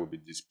website will be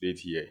displayed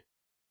here.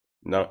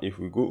 Now, if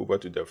we go over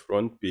to the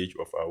front page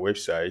of our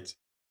website,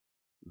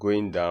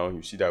 going down,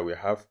 you see that we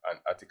have an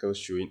article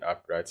showing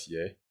up right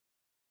here.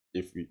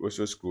 If we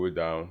also scroll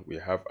down, we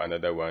have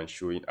another one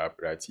showing up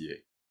right here.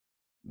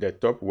 The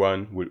top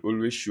one will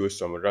always show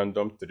some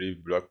random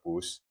 3 blog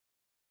posts,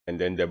 and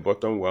then the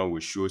bottom one will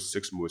show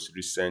 6 most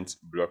recent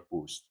blog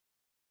posts.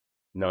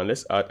 Now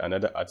let's add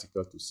another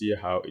article to see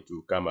how it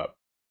will come up.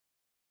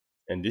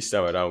 And this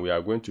time around, we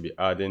are going to be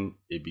adding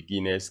a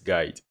beginner's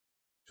guide.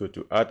 So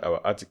to add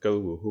our article,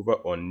 we'll hover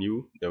on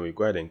new, then we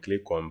go ahead and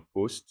click on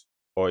post.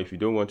 Or if you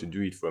don't want to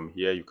do it from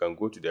here, you can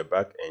go to the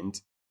back end,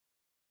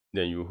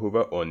 then you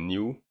hover on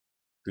new,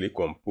 click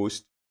on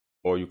post,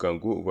 or you can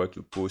go over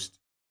to post,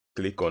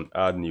 click on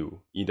add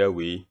new. Either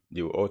way,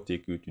 they will all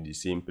take you to the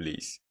same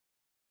place.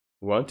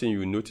 One thing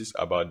you notice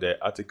about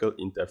the article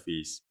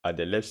interface, at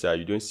the left side,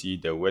 you don't see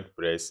the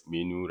WordPress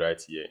menu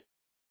right here.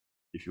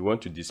 If you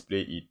want to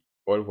display it,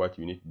 all what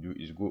you need to do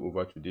is go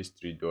over to these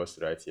 3 dots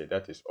right here.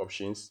 That is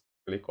options,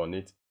 click on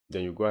it.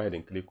 Then you go ahead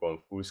and click on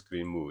full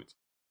screen mode.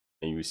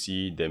 And you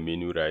see the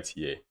menu right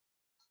here.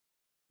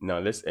 Now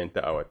let's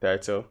enter our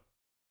title.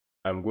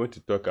 I'm going to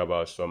talk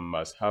about some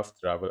must-have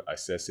travel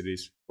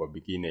accessories for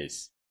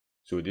beginners.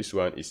 So this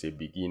one is a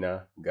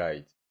beginner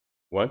guide.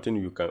 One thing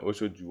you can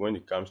also do when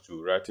it comes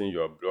to writing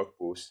your blog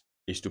post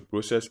is to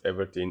process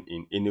everything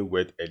in any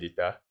word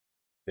editor.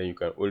 Then you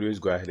can always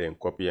go ahead and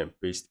copy and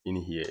paste in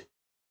here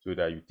so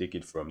that you take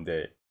it from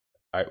there.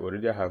 I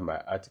already have my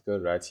article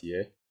right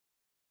here,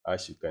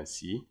 as you can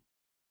see.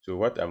 So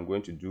what I'm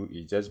going to do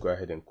is just go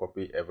ahead and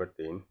copy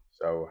everything.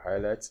 So I will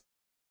highlight,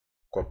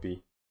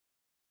 copy,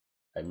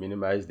 I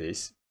minimize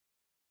this,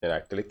 then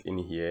I click in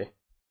here,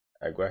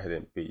 I go ahead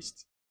and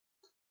paste.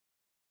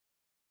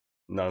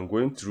 Now I'm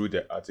going through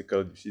the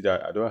article. You see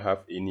that I don't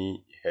have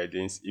any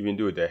headings, even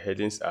though the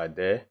headings are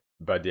there,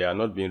 but they are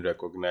not being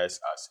recognized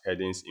as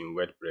headings in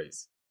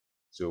WordPress.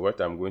 So what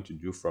I'm going to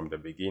do from the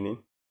beginning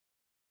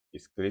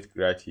is click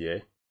right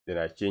here, then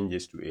I change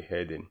this to a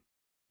heading.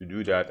 To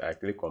do that, I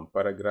click on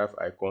paragraph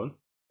icon,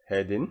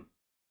 heading,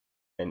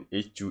 and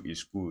H2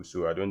 is cool,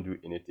 so I don't do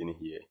anything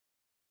here.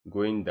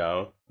 Going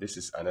down, this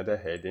is another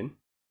heading.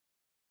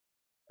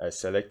 I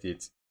select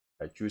it,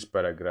 I choose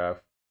paragraph,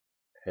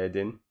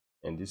 heading,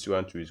 and this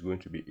one too is going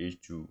to be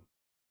H2.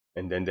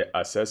 And then the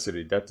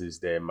accessory, that is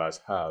the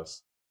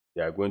must-haves,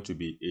 they are going to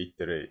be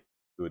H3.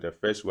 So the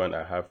first one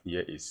I have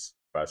here is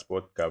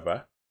passport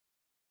cover.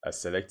 I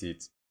select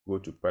it, go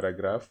to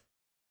paragraph,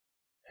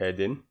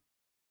 heading,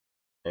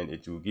 and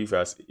it will give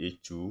us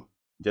H2.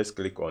 Just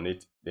click on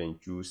it, then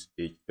choose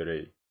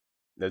H3.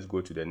 Let's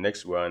go to the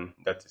next one,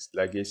 that is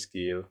luggage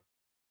scale,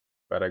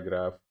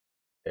 paragraph,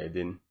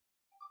 heading.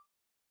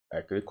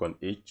 I click on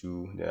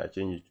H2, then I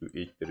change it to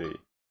H3.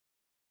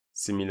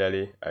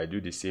 Similarly, I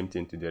do the same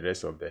thing to the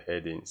rest of the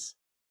headings.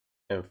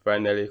 And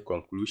finally,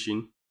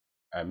 conclusion,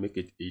 I make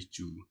it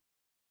H2.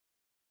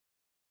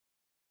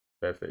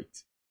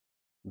 Perfect.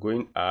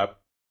 Going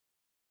up,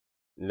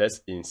 let's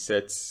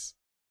insert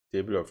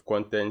table of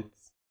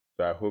contents.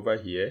 So I hover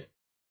here,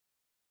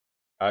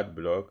 add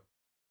blog.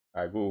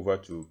 I go over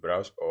to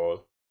browse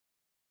all.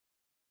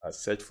 I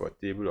search for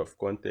table of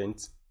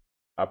contents.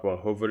 Upon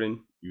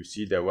hovering, you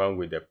see the one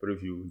with the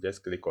preview.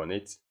 Just click on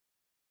it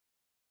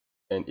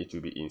and it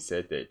will be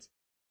inserted.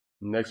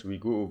 Next, we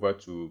go over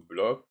to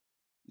blog.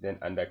 Then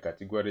under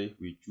category,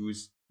 we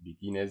choose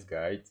beginner's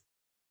guide.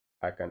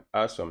 I can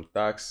add some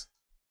tags.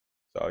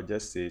 So I'll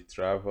just say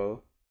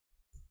travel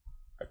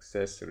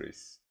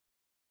accessories.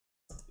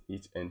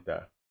 Hit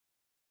enter.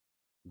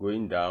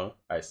 Going down,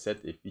 I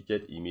set a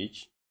featured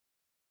image.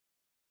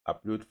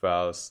 Upload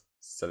files,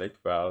 select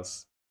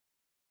files.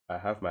 I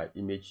have my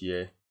image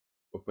here.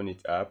 Open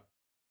it up.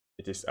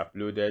 It is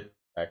uploaded.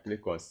 I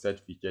click on set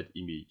featured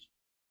image.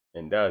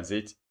 And that's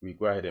it. We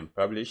go ahead and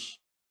publish.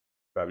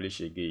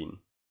 Publish again.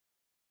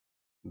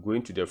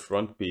 Going to the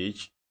front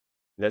page.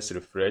 Let's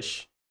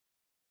refresh.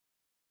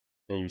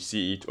 And you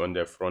see it on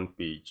the front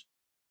page.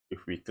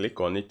 If we click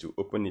on it to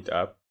open it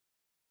up,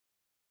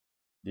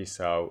 this is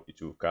how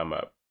it will come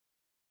up.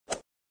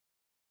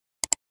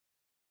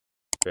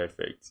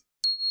 Perfect.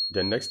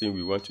 The next thing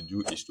we want to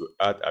do is to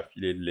add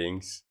affiliate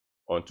links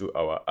onto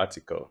our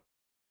article.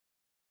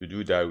 To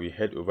do that, we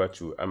head over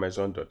to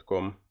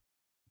amazon.com.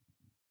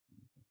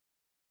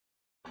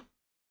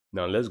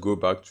 Now let's go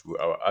back to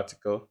our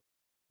article.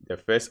 The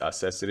first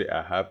accessory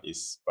I have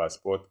is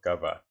passport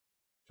cover.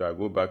 So I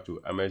go back to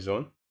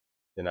Amazon,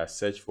 then I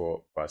search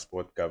for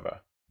passport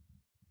cover.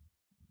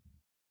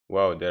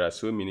 Wow, there are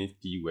so many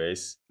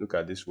keywords. Look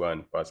at this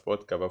one: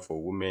 passport cover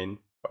for women,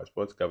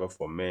 passport cover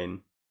for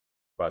men,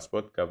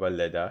 passport cover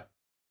leather.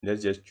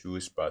 Let's just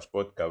choose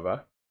passport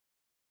cover.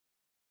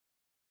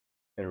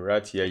 And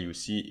right here, you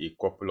see a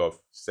couple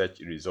of search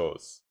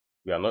results.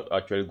 We are not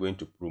actually going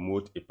to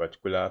promote a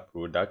particular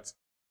product.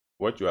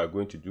 What you are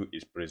going to do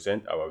is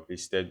present our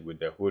visitors with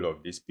the whole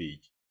of this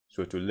page.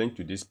 So to link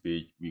to this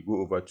page, we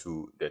go over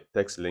to the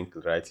text link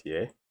right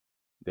here.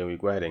 Then we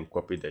go ahead and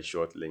copy the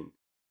short link.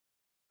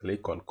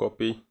 Click on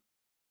copy.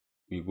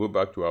 We go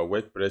back to our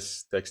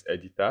WordPress text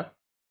editor.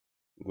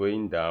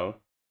 Going down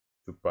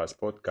to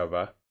passport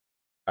cover,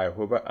 I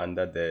hover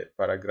under the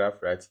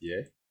paragraph right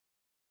here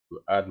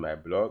to add my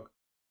blog.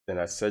 Then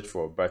I search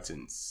for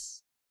buttons.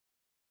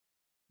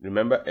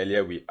 Remember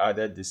earlier we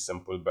added these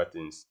simple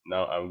buttons.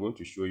 Now I'm going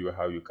to show you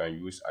how you can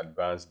use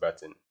advanced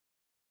button.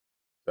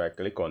 So I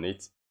click on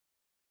it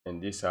and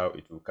this is how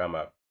it will come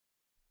up.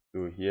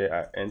 So here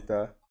I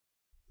enter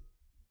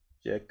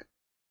check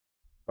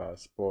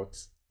passport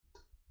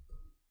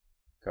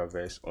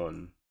covers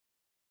on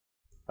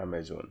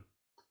Amazon.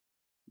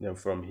 Then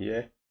from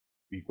here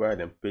we go ahead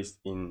and paste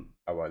in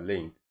our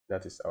link,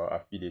 that is our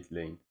affiliate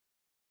link.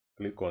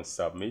 Click on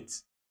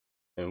submit,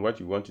 and what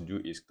you want to do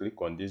is click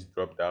on this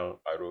drop down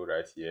arrow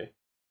right here,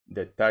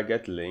 the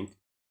target link.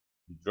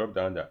 You drop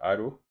down the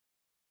arrow,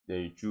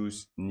 then you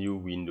choose new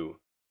window.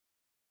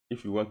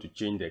 If you want to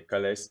change the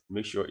colors,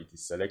 make sure it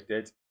is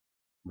selected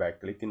by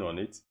clicking on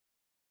it.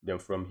 Then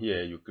from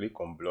here you click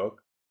on blog,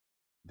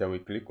 then we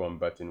click on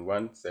button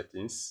 1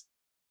 settings.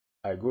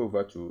 I go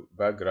over to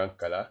background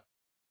color,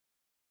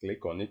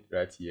 click on it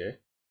right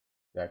here.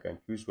 Then I can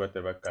choose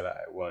whatever color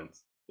I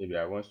want. Maybe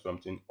I want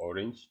something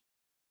orange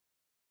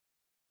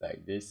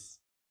like this.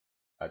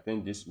 I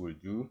think this will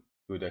do.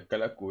 So the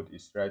color code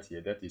is right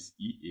here, that is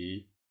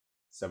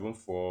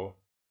EA7430.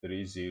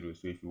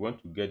 So if you want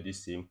to get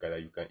this same color,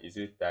 you can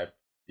easily type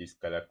this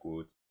color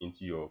code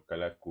into your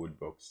color code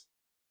box.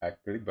 I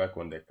click back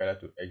on the color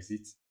to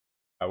exit.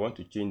 I want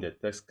to change the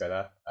text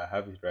color. I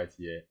have it right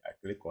here. I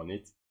click on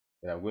it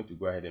and I'm going to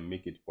go ahead and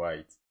make it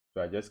white.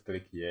 So I just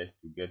click here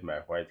to get my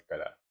white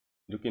color.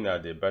 Looking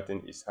at the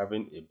button is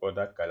having a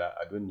border color.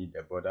 I don't need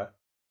the border,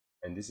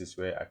 and this is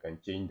where I can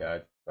change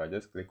that. So I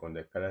just click on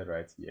the color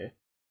right here.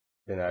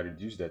 Then I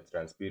reduce the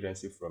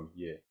transparency from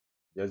here.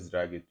 Just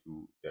drag it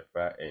to the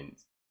far end.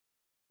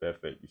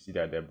 Perfect. You see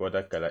that the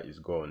border color is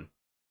gone.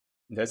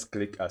 Let's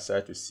click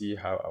aside to see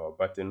how our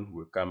button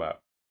will come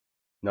up.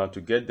 Now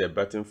to get the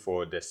button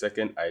for the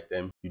second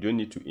item, you don't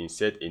need to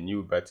insert a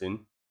new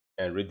button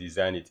and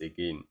redesign it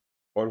again.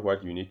 All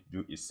what you need to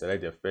do is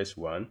select the first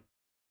one.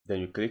 Then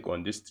you click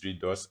on this 3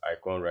 dots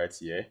icon right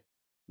here.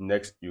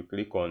 Next, you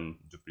click on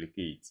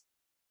duplicate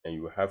and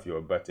you have your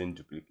button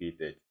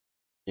duplicated.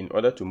 In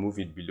order to move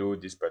it below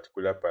this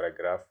particular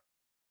paragraph,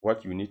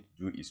 what you need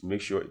to do is make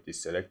sure it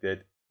is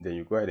selected. Then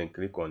you go ahead and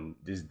click on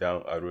this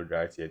down arrow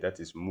right here, that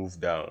is move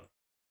down.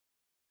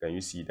 Can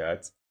you see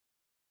that?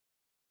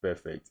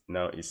 Perfect.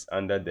 Now it's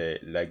under the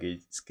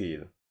luggage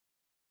scale.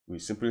 We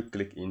simply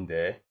click in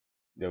there,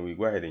 then we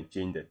go ahead and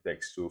change the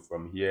text. So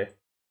from here,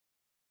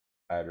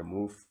 I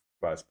remove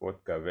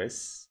passport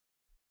covers,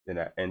 then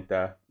I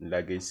enter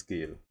luggage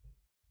scale.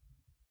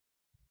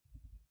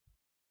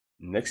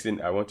 Next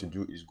thing I want to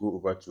do is go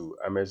over to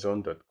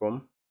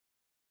amazon.com,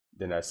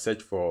 then I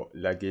search for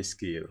luggage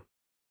scale.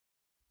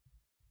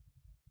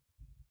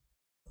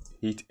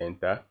 Hit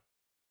enter.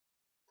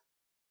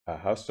 I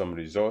have some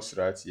results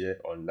right here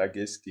on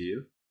largest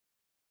scale.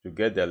 To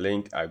get the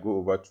link, I go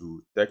over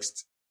to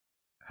text,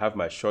 have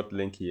my short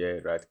link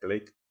here, right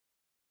click,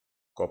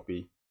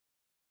 copy,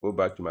 go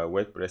back to my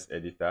WordPress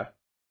editor.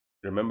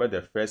 Remember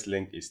the first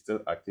link is still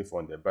active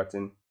on the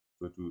button,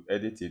 so to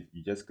edit it,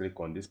 you just click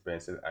on this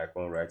pencil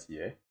icon right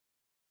here.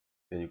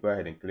 Then you go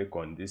ahead and click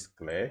on this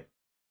clear,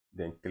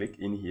 then click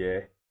in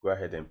here, go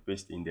ahead and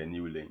paste in the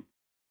new link.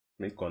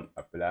 Click on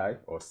apply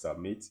or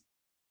submit.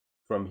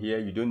 From here,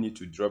 you don't need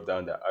to drop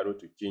down the arrow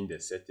to change the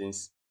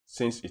settings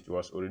since it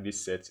was already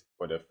set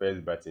for the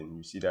first button.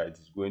 You see that it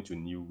is going to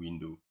new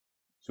window.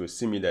 So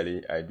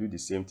similarly, I do the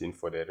same thing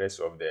for the rest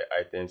of the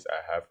items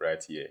I have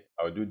right here.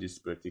 I'll do this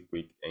pretty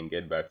quick and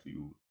get back to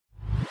you.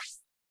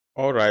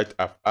 Alright,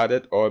 I've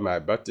added all my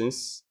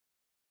buttons.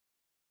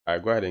 I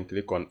go ahead and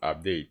click on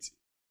update.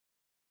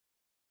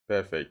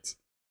 Perfect.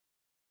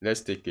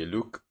 Let's take a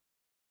look.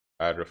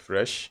 I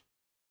refresh.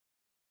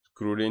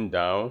 Scrolling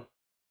down,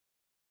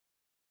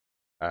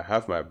 I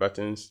have my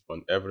buttons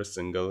on every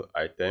single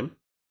item,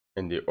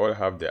 and they all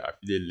have the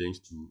affiliate links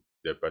to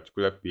the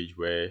particular page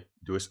where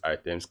those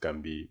items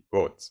can be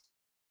bought.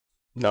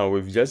 Now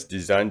we've just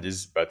designed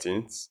these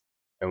buttons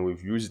and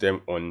we've used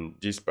them on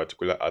this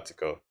particular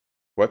article.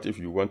 What if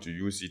you want to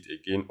use it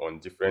again on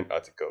different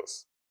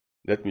articles?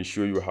 Let me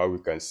show you how we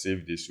can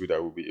save this so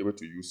that we'll be able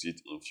to use it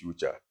in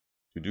future.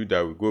 To do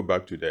that, we go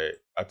back to the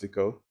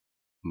article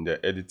in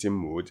the editing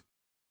mode.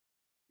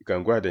 You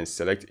can go ahead and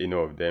select any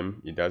of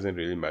them. It doesn't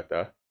really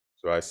matter.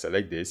 So I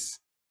select this.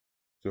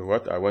 So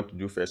what I want to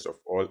do first of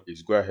all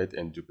is go ahead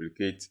and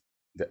duplicate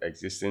the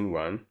existing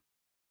one.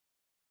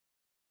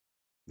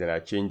 Then I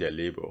change the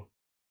label.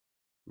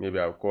 Maybe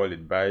I'll call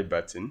it buy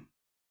button.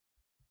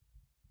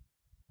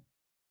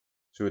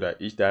 So that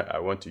each time I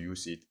want to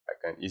use it, I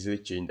can easily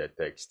change the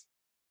text.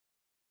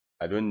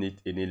 I don't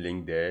need any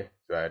link there,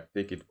 so I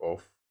take it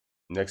off.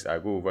 Next, I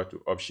go over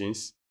to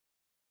options.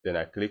 Then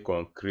I click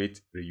on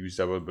create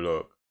reusable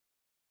blog.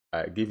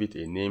 I give it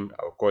a name.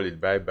 I'll call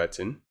it buy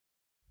button.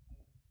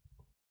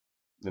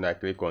 Then I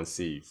click on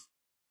save.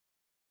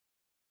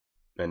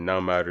 And now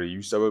my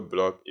reusable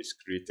blog is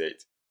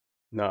created.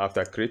 Now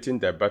after creating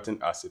the button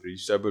as a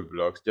reusable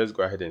blog, just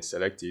go ahead and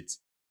select it.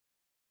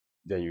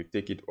 Then you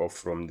take it off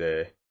from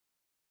the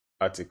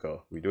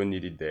article. We don't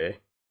need it there.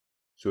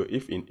 So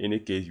if in any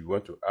case you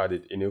want to add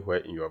it anywhere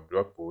in your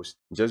blog post,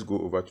 just go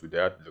over to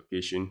that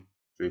location.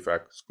 So if I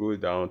scroll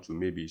down to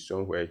maybe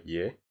somewhere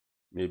here,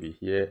 maybe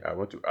here, I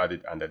want to add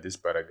it under this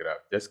paragraph.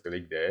 Just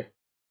click there.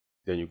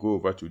 Then you go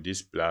over to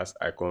this plus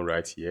icon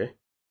right here.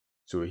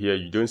 So here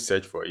you don't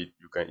search for it.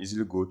 You can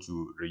easily go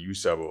to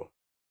reusable.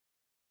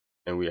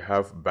 And we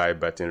have buy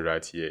button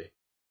right here.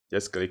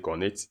 Just click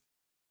on it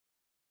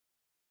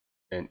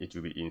and it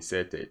will be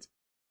inserted.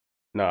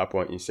 Now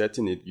upon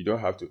inserting it, you don't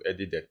have to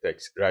edit the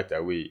text right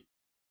away.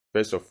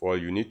 First of all,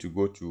 you need to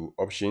go to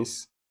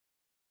options.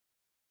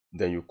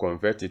 Then you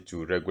convert it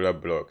to regular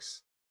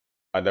blocks.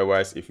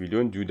 Otherwise, if you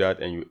don't do that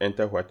and you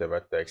enter whatever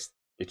text,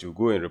 it will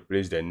go and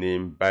replace the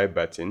name buy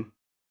button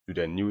to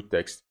the new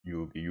text you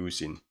will be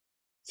using.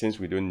 Since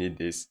we don't need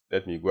this,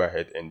 let me go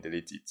ahead and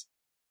delete it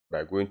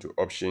by going to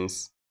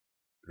options,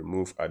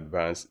 remove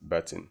advanced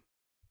button.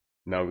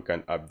 Now we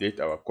can update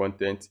our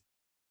content.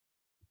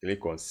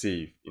 Click on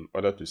save in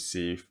order to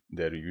save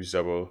the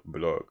reusable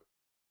blog.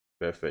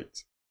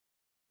 Perfect.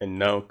 And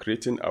now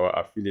creating our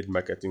affiliate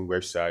marketing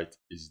website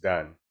is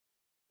done.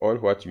 All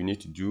what you need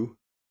to do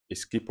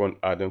is keep on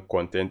adding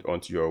content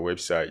onto your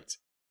website,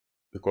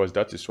 because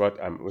that is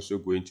what I'm also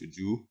going to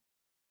do.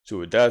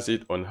 So that's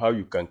it on how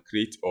you can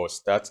create or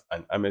start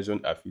an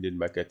Amazon affiliate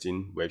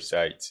marketing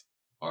website.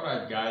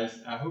 Alright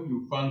guys, I hope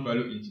you found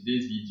value in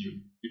today's video.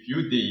 If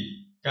you did,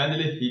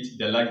 kindly hit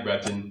the like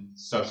button,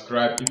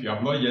 subscribe if you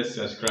have not yet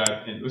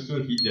subscribed, and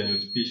also hit the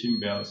notification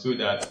bell so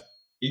that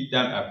each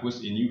time I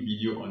post a new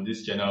video on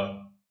this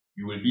channel,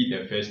 you will be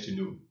the first to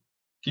know.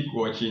 Keep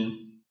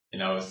watching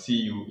and I will see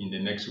you in the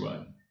next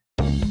one.